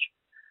so much,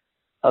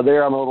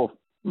 there I'm a little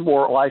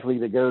more likely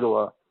to go to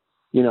a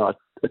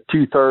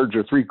 2/3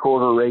 or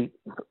 3/4 rate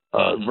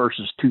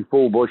versus 2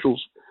 full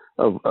bushels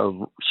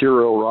of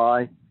cereal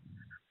rye.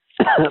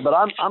 But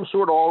I'm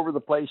sort of all over the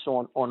place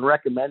on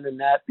recommending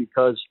that,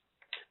 because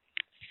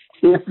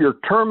if you're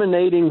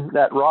terminating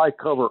that rye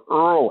cover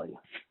early,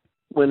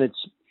 when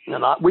it's,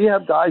 we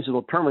have guys that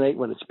will terminate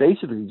when it's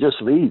basically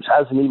just leaves,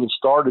 hasn't even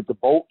started to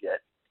bolt yet.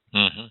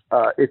 Mm-hmm.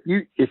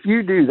 If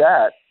you do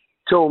that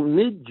till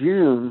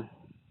mid-June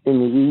in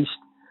the east,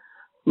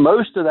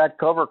 most of that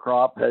cover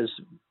crop has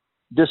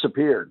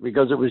disappeared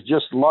because it was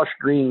just lush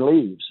green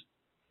leaves.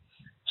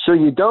 So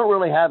you don't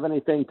really have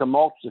anything to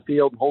mulch the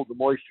field and hold the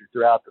moisture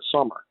throughout the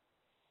summer,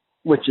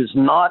 which is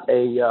not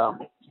a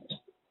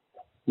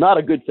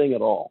good thing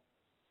at all.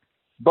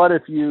 But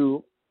if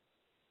you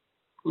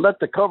let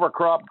the cover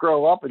crop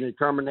grow up and you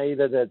terminate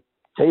it at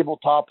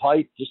tabletop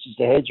height, just as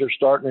the heads are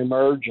starting to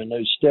emerge and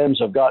those stems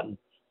have gotten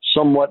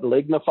somewhat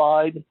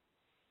lignified,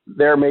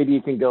 there maybe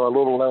you can go a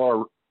little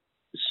lower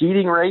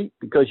seeding rate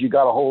because you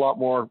got a whole lot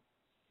more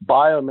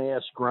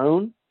biomass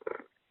grown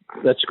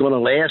that's going to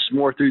last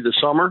more through the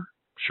summer.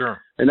 Sure.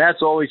 And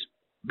that's always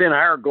been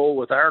our goal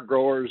with our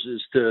growers,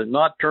 is to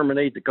not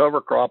terminate the cover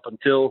crop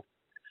until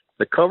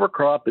the cover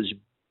crop is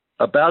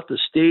about the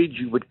stage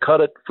you would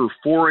cut it for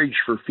forage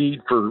for feed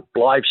for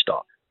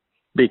livestock,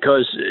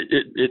 because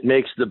it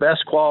makes the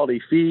best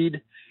quality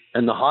feed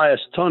and the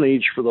highest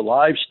tonnage for the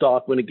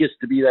livestock when it gets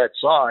to be that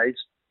size.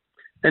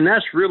 And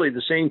that's really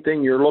the same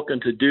thing you're looking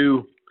to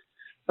do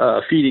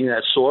feeding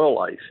that soil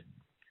life,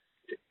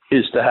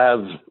 is to have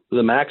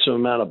the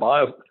maximum amount of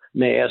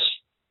biomass,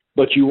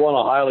 but you want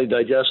a highly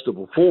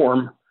digestible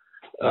form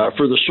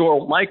for the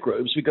soil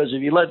microbes, because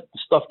if you let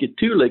stuff get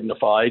too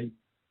lignified,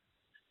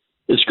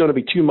 it's going to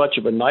be too much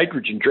of a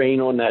nitrogen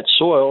drain on that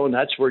soil, and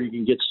that's where you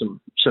can get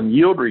some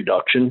yield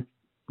reduction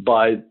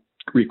by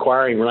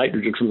requiring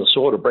nitrogen from the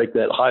soil to break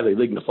that highly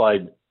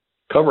lignified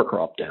cover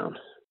crop down.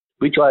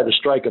 We try to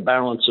strike a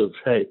balance of,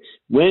 hey,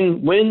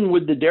 when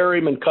would the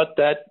dairyman cut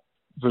that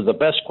for the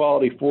best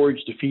quality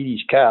forage to feed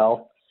his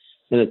cow?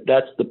 And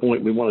that's the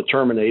point we want to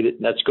terminate it.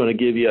 And that's going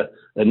to give you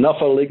enough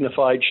of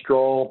lignified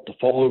straw to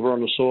fall over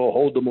on the soil,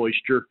 hold the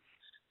moisture,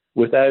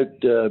 without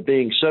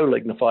being so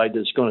lignified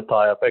that it's going to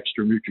tie up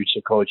extra nutrients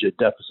and cause you a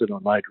deficit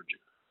on nitrogen.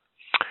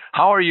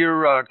 How are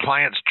your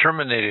clients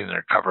terminating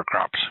their cover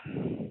crops?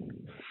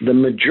 The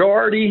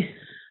majority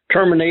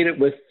terminate it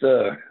with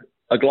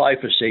a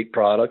glyphosate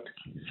product.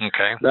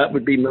 Okay. That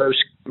would be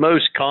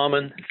most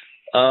common.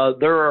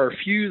 There are a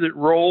few that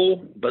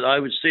roll, but I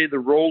would say the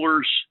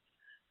rollers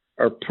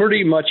are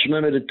pretty much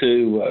limited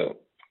to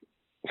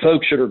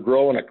folks that are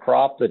growing a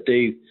crop that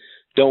they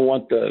don't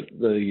want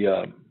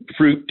the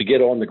fruit to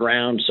get on the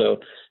ground. So if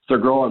they're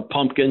growing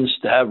pumpkins,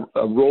 to have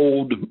a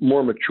rolled,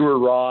 more mature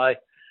rye.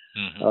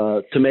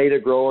 Tomato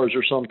growers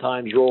are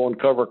sometimes rolling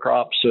cover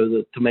crops so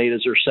the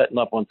tomatoes are setting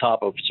up on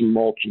top of some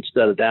mulch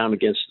instead of down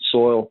against the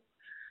soil.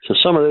 So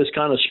some of those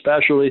kind of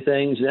specialty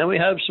things. And then we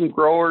have some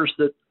growers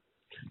that,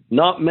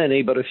 not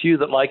many, but a few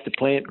that like to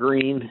plant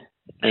green.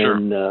 Sure.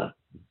 And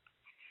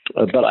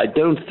but I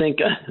don't think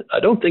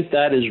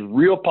that is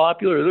real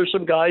popular. There's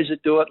some guys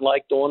that do it,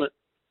 like doing it,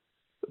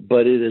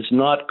 but it is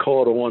not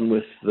caught on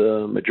with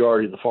the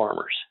majority of the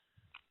farmers.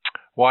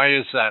 Why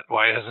is that?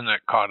 Why hasn't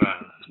it caught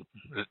on?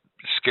 Does it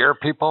scare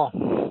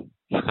people?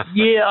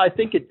 Yeah, I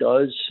think it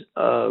does.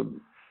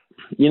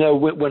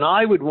 When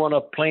I would want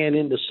to plant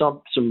into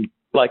some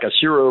like a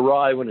cereal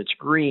rye when it's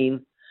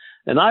green,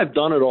 and I've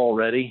done it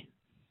already,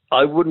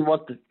 I wouldn't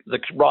want the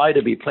rye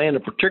to be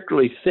planted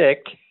particularly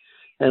thick,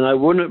 and I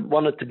wouldn't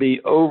want it to be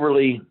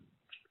overly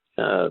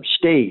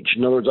staged.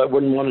 In other words, I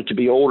wouldn't want it to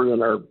be older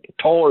than or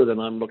taller than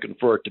I'm looking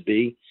for it to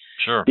be.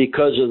 Sure.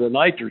 Because of the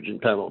nitrogen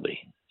penalty.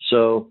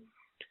 So,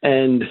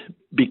 and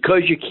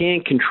because you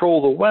can't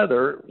control the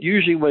weather,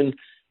 usually when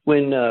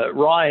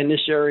rye in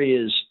this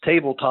area is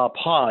tabletop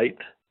height,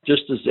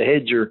 just as the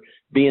heads are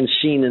being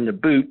seen in the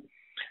boot,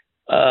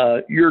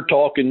 you're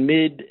talking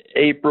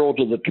mid-April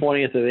to the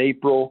 20th of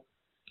April,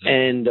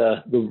 and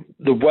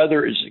the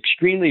weather is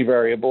extremely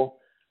variable.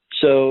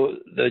 So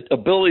the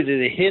ability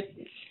to hit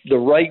the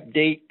right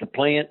date to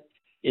plant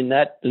in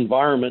that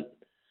environment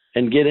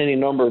and get any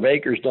number of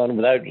acres done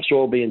without the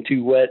soil being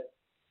too wet,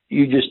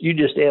 you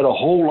just add a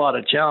whole lot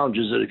of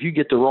challenges that if you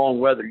get the wrong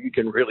weather, you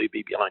can really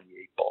be behind the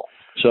eight ball.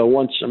 So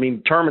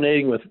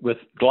terminating with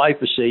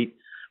glyphosate,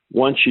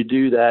 once you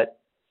do that,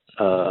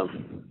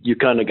 you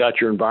kind of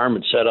got your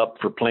environment set up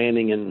for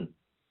planting, and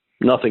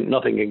nothing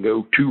can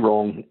go too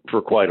wrong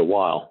for quite a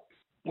while.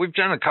 We've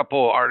done a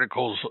couple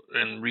articles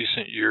in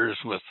recent years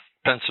with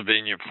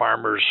Pennsylvania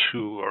farmers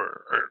who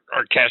are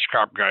cash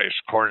crop guys,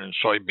 corn and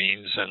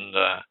soybeans, and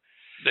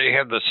they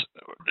have this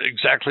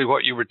exactly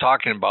what you were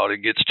talking about.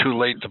 It gets too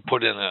late to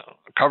put in a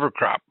cover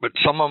crop, but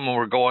some of them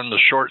were going to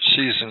short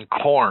season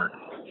corn.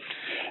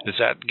 Is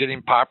that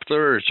getting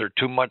popular, or is there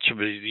too much of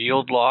a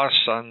yield loss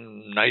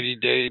on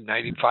 90-day,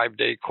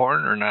 95-day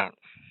corn, or not?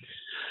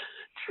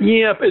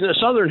 Yeah, in the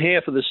southern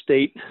half of the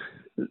state,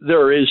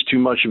 there is too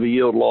much of a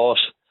yield loss.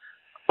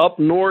 Up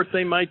north,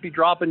 they might be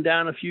dropping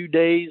down a few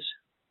days.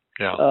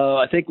 Yeah.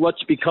 I think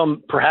what's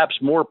become perhaps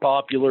more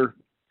popular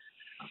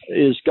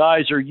is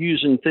guys are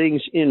using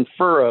things in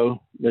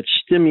furrow that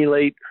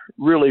stimulate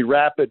really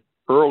rapid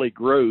early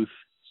growth.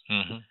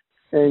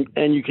 Mm-hmm.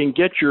 And you can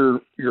get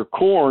your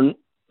corn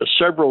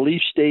several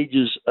leaf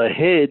stages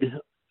ahead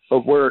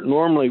of where it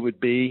normally would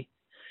be,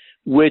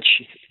 which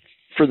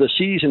for the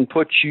season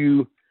puts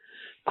you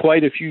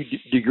quite a few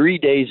degree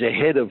days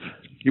ahead of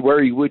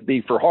where you would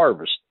be for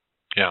harvest.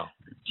 Yeah.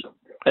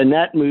 And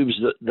that moves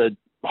the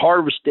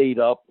harvest date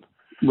up,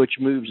 which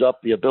moves up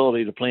the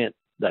ability to plant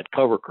that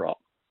cover crop.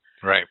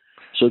 Right.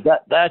 So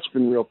that's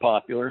been real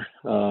popular.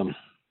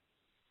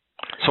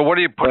 So what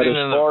are you putting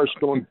in?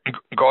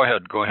 Go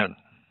ahead. Go ahead.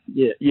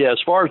 Yeah. As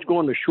far as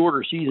going to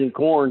shorter season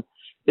corn,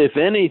 if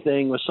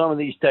anything, with some of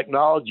these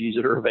technologies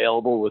that are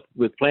available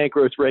with plant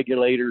growth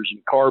regulators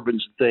and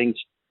carbons and things,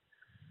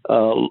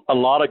 a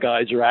lot of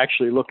guys are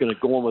actually looking at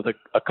going with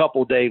a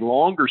couple day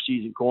longer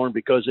season corn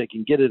because they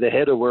can get it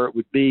ahead of where it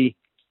would be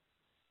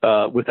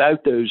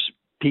without those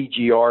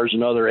PGRs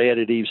and other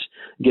additives,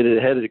 get it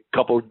ahead of a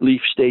couple of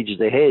leaf stages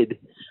ahead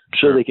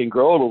so they can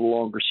grow a little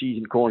longer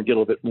season corn and get a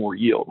little bit more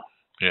yield.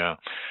 Yeah.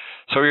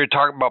 So you're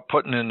talking about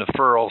putting in the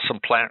furrow some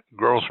plant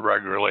growth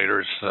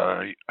regulators.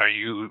 Are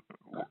you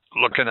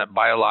looking at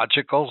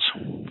biologicals?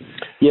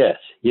 Yes.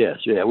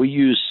 Yeah. We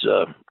use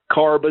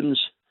carbons,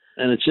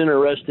 and it's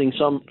interesting.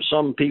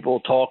 Some people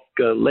talk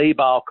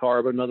labile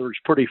carbon, in other words,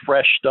 pretty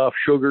fresh stuff,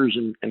 sugars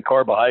and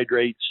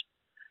carbohydrates.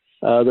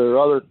 There are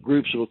other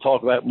groups that will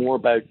talk about more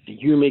about the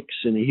humics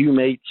and the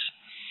humates.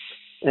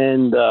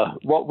 And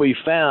what we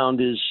found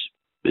is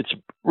it's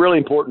really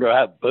important to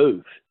have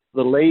both.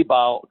 The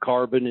labile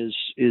carbon is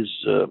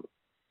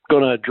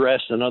going to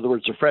address, in other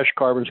words, the fresh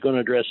carbon is going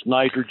to address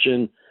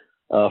nitrogen,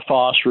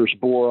 phosphorus,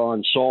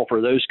 boron,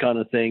 sulfur, those kind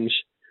of things,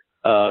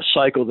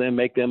 cycle them,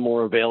 make them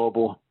more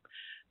available.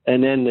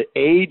 And then the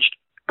aged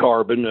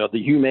carbon,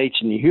 the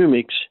humates and the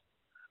humics,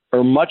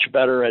 are much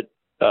better at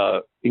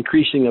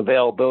increasing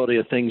availability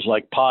of things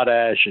like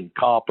potash and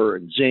copper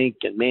and zinc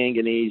and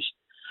manganese,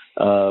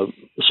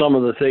 some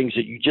of the things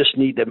that you just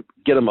need to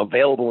get them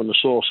available in the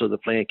soil so the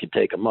plant can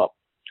take them up.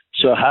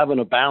 So having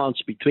a balance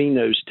between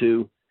those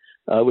two,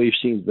 we've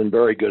seen has been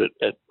very good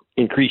at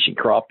increasing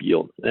crop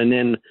yield. And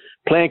then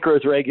plant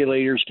growth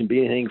regulators can be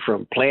anything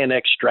from plant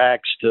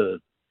extracts to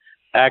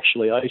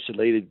actually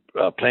isolated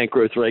plant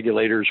growth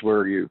regulators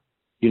where you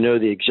know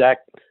the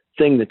exact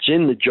thing that's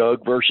in the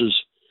jug versus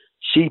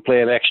seed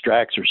plant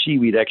extracts or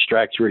seaweed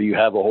extracts where you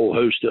have a whole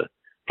host of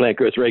plant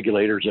growth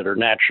regulators that are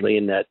naturally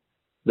in that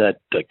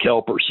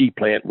kelp or seed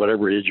plant,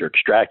 whatever it is you're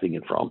extracting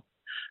it from.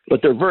 But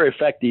they're very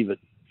effective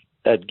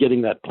at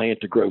getting that plant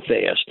to grow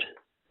fast.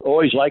 I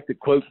always like to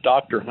quote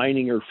Dr.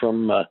 Heininger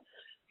from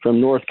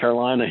North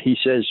Carolina. He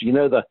says,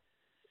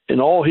 in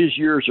all his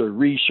years of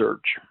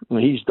research,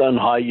 when he's done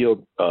high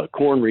yield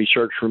corn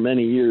research for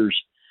many years,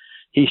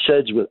 he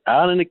says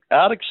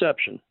without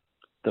exception,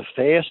 the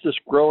fastest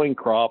growing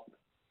crop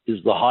is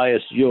the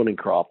highest yielding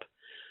crop.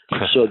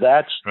 So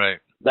that's right.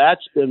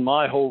 That's been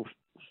my whole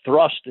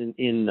thrust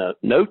in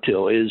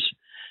no-till is,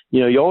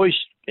 you always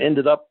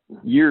ended up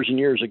years and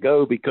years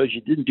ago because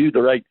you didn't do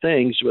the right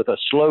things with a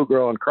slow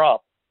growing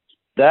crop.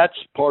 That's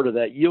part of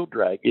that yield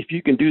drag. If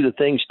you can do the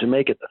things to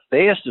make it the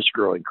fastest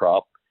growing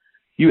crop,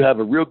 you have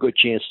a real good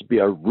chance to be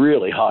a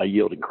really high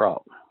yielding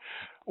crop.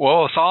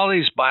 Well, with all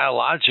these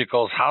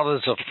biologicals, how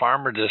does a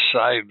farmer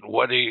decide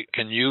what he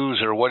can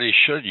use or what he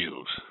should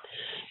use?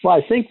 Well,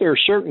 I think there are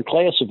certain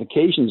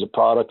classifications of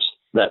products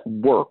that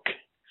work.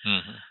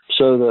 Mm-hmm.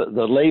 So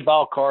the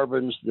labile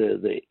carbons,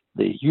 the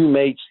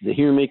humates, the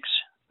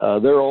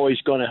humics, they're always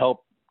going to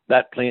help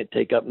that plant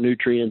take up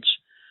nutrients.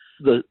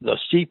 The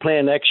seed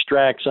plant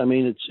extracts, I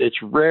mean, it's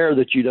rare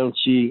that you don't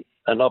see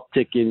an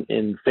uptick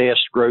in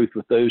fast growth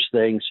with those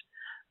things.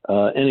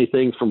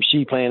 Anything from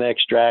seed plant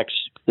extracts,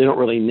 they don't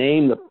really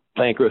name the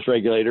plant growth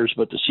regulators,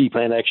 but the seed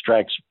plant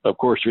extracts, of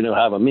course, we know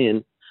have them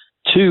in.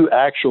 2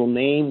 actual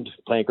named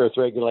plant growth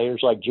regulators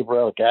like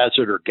gibberellic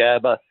acid or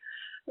GABA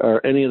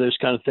or any of those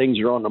kind of things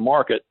that are on the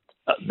market.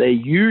 They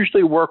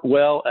usually work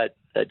well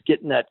at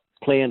getting that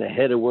plant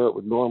ahead of where it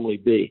would normally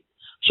be.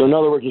 So in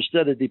other words,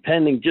 instead of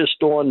depending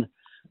just on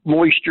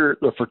moisture,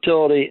 the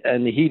fertility,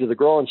 and the heat of the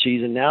growing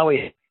season, now we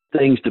have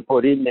things to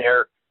put in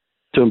there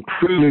to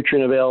improve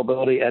nutrient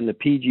availability and the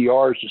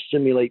PGRs to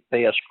stimulate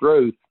fast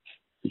growth,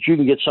 that you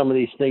can get some of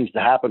these things to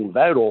happen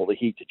without all the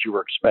heat that you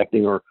were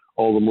expecting or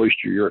all the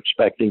moisture you're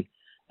expecting,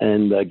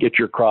 and get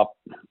your crop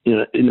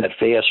in that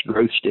fast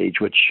growth stage,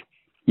 which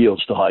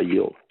yields to high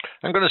yield.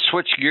 I'm going to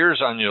switch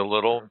gears on you a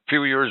little. A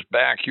few years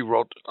back, you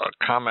wrote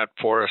a comment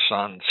for us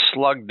on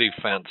slug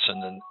defense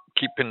and then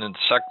keeping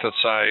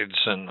insecticides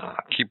and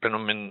keeping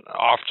them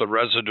off the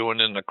residue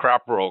and in the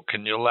crop row.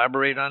 Can you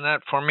elaborate on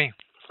that for me?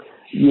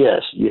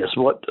 Yes.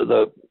 What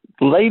the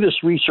latest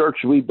research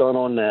we've done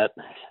on that,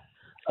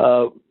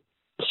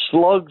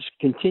 slugs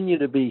continue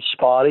to be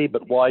spotty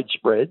but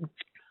widespread.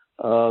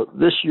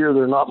 This year,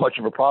 they're not much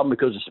of a problem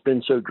because it's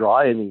been so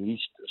dry in the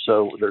east.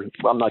 So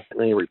I'm not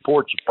getting any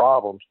reports of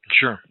problems.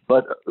 Sure.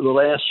 But the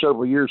last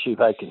several years, we've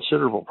had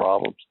considerable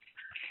problems.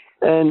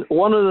 And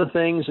one of the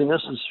things, and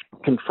this is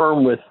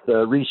confirmed with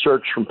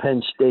research from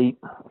Penn State,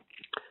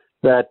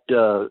 that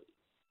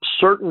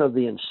certain of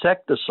the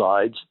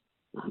insecticides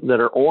that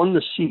are on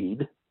the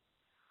seed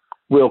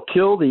will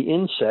kill the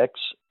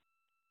insects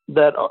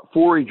that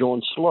forage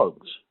on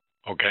slugs.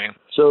 Okay.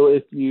 So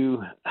if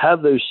you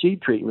have those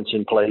seed treatments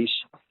in place,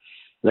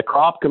 the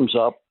crop comes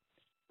up,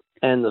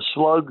 and the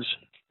slugs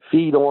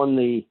feed on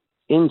the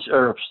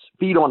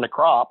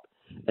crop,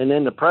 and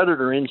then the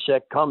predator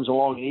insect comes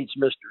along and eats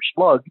Mr.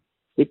 Slug.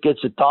 It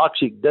gets a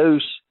toxic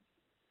dose,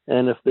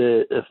 and if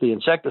the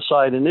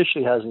insecticide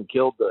initially hasn't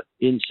killed the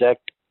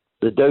insect,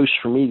 the dose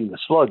from eating the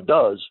slug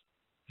does.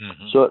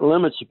 Mm-hmm. So it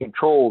limits the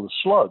control of the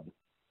slug.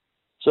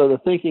 So the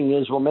thinking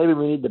is, well, maybe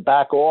we need to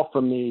back off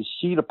from these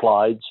seed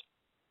applieds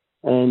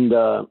and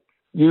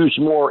use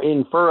more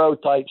in-furrow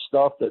type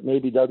stuff that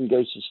maybe doesn't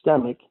go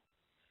systemic,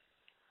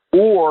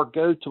 or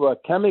go to a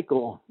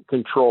chemical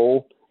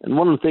control. And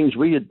one of the things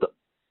we had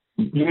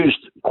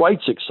used quite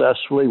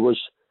successfully was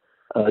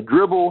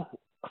dribble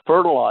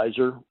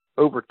fertilizer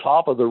over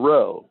top of the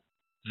row.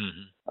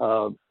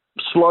 Mm-hmm.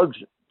 Slugs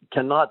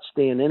cannot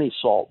stand any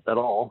salt at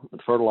all. The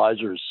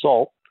fertilizer is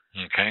salt.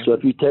 Okay. So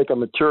if you take a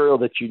material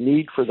that you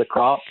need for the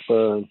crop,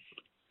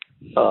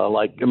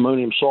 like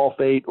ammonium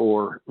sulfate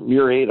or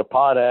muriate of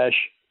potash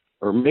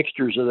or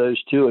mixtures of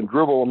those two, and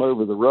dribble them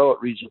over the row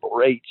at reasonable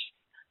rates,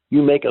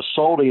 you make a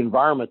salty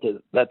environment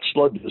that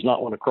slug does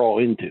not want to crawl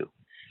into.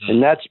 Mm-hmm.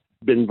 And that's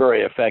been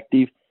very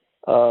effective.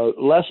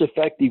 Less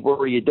effective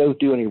where you don't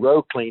do any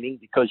row cleaning,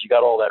 because you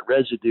got all that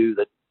residue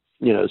that,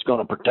 is going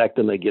to protect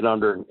them. They get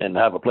under and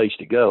have a place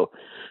to go.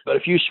 But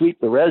if you sweep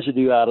the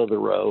residue out of the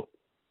row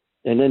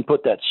and then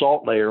put that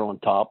salt layer on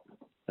top,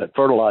 that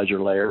fertilizer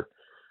layer,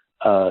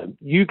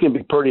 you can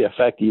be pretty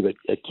effective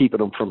at keeping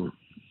them from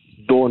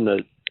doing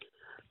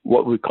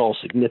what we call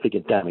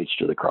significant damage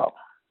to the crop.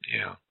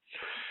 Yeah.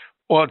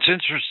 Well, it's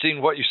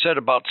interesting what you said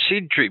about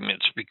seed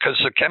treatments, because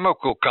the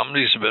chemical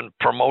companies have been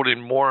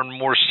promoting more and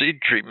more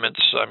seed treatments.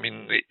 I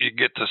mean, you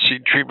get the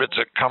seed treatments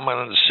that come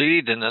out of the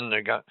seed, and then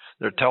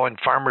they're telling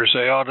farmers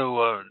they ought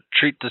to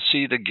treat the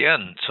seed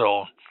again.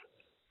 So,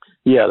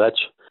 yeah,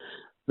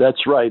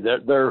 that's right.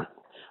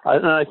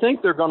 I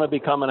think they're going to be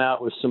coming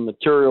out with some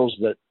materials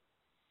that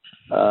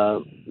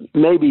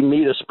maybe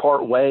meet us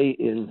part way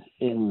in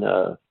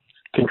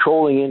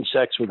controlling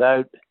insects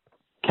without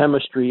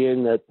chemistry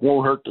in, that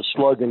won't hurt the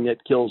slug and yet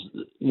kills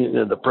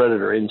the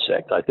predator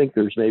insect. I think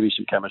there's maybe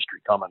some chemistry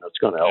coming that's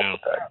going to help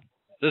with that.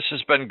 This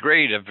has been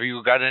great. Have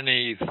you got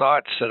any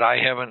thoughts that I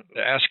haven't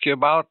asked you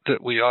about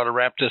that we ought to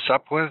wrap this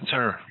up with?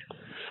 Or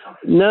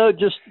no,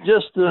 just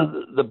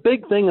the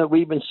big thing that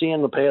we've been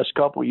seeing the past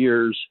couple of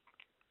years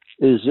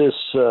is this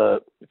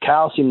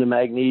calcium to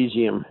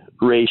magnesium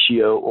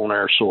ratio on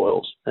our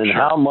soils, and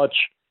how much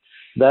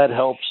that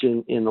helps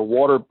in the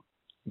water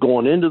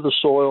going into the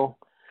soil,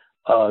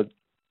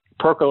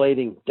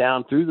 percolating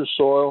down through the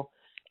soil.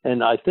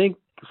 And I think,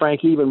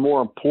 Frank, even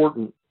more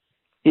important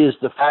is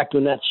the fact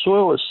when that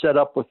soil is set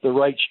up with the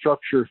right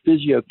structure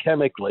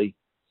physiochemically,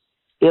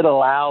 it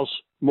allows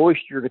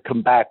moisture to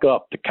come back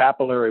up, the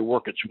capillary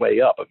work its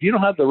way up. If you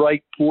don't have the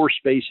right pore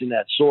space in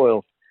that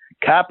soil,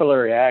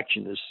 capillary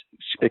action is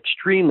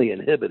extremely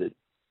inhibited.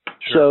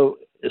 So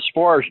as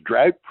far as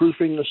drought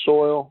proofing the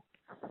soil,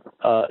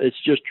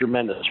 it's just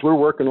tremendous. We're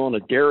working on a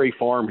dairy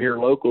farm here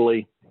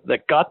locally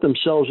that got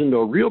themselves into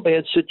a real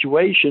bad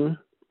situation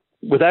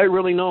without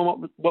really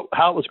knowing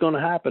how it was going to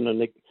happen. And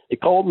they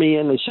called me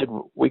in and said,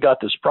 we got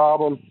this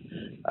problem.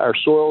 Our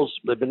soils,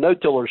 they've been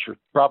no-tillers for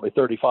probably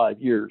 35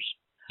 years.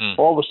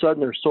 All of a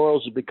sudden, their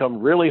soils have become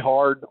really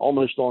hard,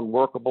 almost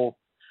unworkable.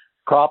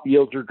 Crop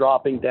yields are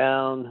dropping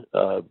down.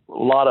 A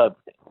lot of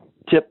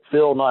tip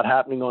fill not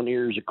happening on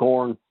ears of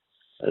corn.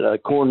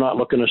 Corn not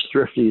looking as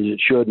thrifty as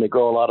it should, and they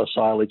grow a lot of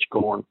silage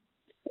corn.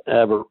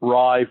 Have a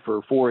rye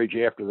for forage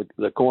after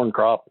the corn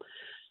crop.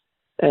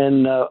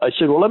 And I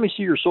said, well, let me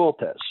see your soil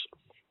tests.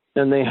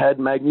 And they had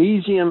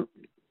magnesium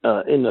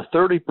in the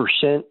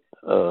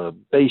 30%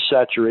 base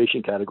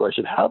saturation category. I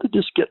said, how did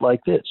this get like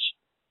this?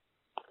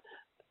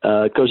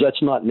 Because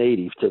that's not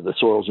native to the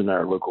soils in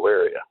our local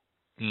area.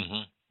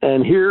 Mm-hmm.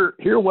 And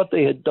here what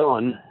they had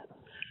done,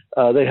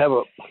 they have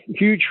a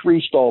huge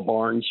freestall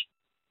barns,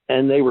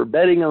 and they were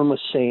bedding them with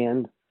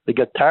sand. They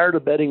got tired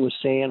of bedding with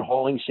sand,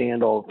 hauling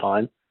sand all the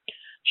time.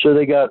 So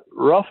they got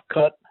rough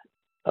cut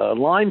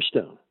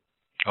limestone.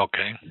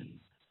 Okay.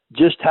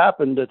 Just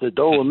happened that the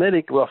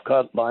dolomitic rough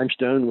cut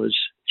limestone was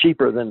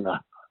cheaper than the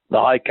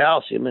high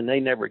calcium, and they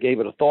never gave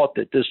it a thought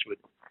that this would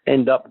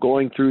end up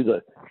going through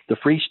the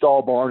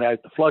freestall barn,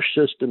 out the flush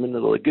system into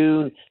the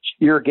lagoon,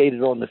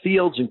 irrigated on the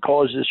fields, and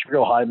cause this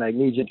real high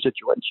magnesium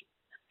situation.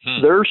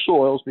 Their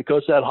soils,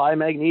 because that high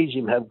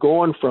magnesium, have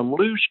gone from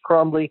loose,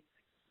 crumbly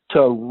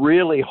to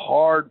really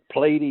hard,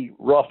 platy,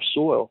 rough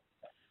soil.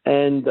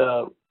 And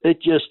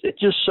it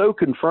just so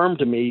confirmed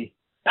to me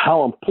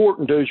how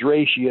important those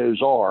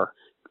ratios are.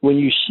 When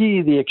you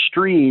see the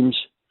extremes,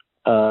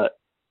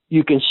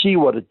 you can see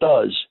what it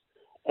does.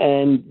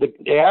 And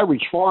the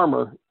average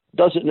farmer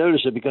doesn't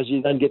notice it because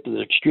he doesn't get to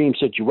the extreme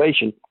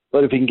situation.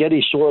 But if he can get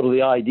his soil to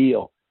the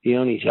ideal, he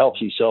only helps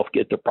himself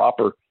get the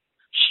proper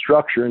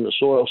structure in the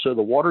soil so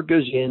the water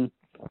goes in,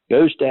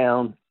 goes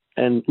down,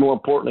 and more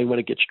importantly, when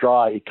it gets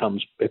dry,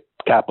 it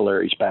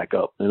capillaries back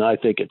up. And I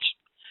think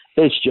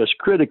it's just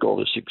critical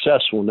to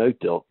successful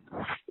no-till.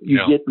 You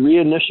get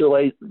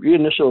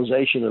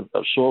reinitialization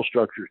of soil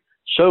structure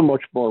so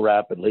much more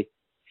rapidly.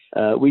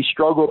 We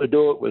struggle to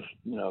do it with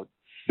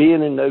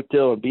being in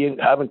no-till and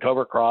having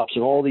cover crops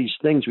and all these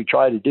things we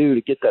try to do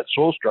to get that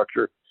soil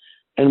structure,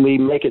 and we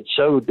make it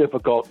so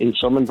difficult in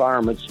some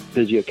environments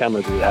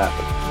physiochemically to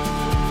happen.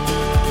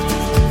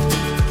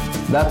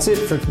 That's it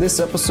for this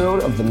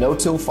episode of the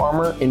No-Till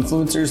Farmer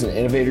Influencers and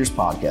Innovators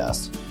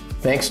podcast.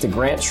 Thanks to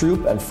Grant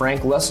Troop and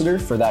Frank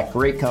Lessiter for that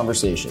great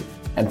conversation.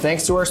 And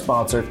thanks to our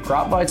sponsor,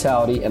 Crop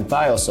Vitality and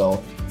Thio-Sul,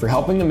 for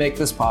helping to make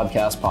this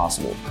podcast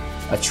possible.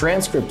 A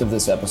transcript of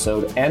this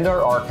episode and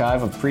our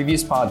archive of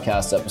previous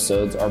podcast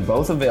episodes are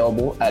both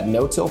available at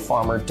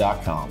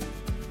no-tillfarmer.com.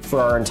 For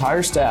our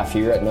entire staff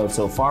here at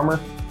No-Till Farmer,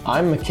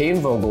 I'm McCain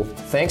Vogel.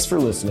 Thanks for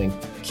listening.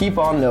 Keep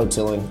on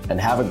no-tilling and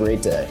have a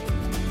great day.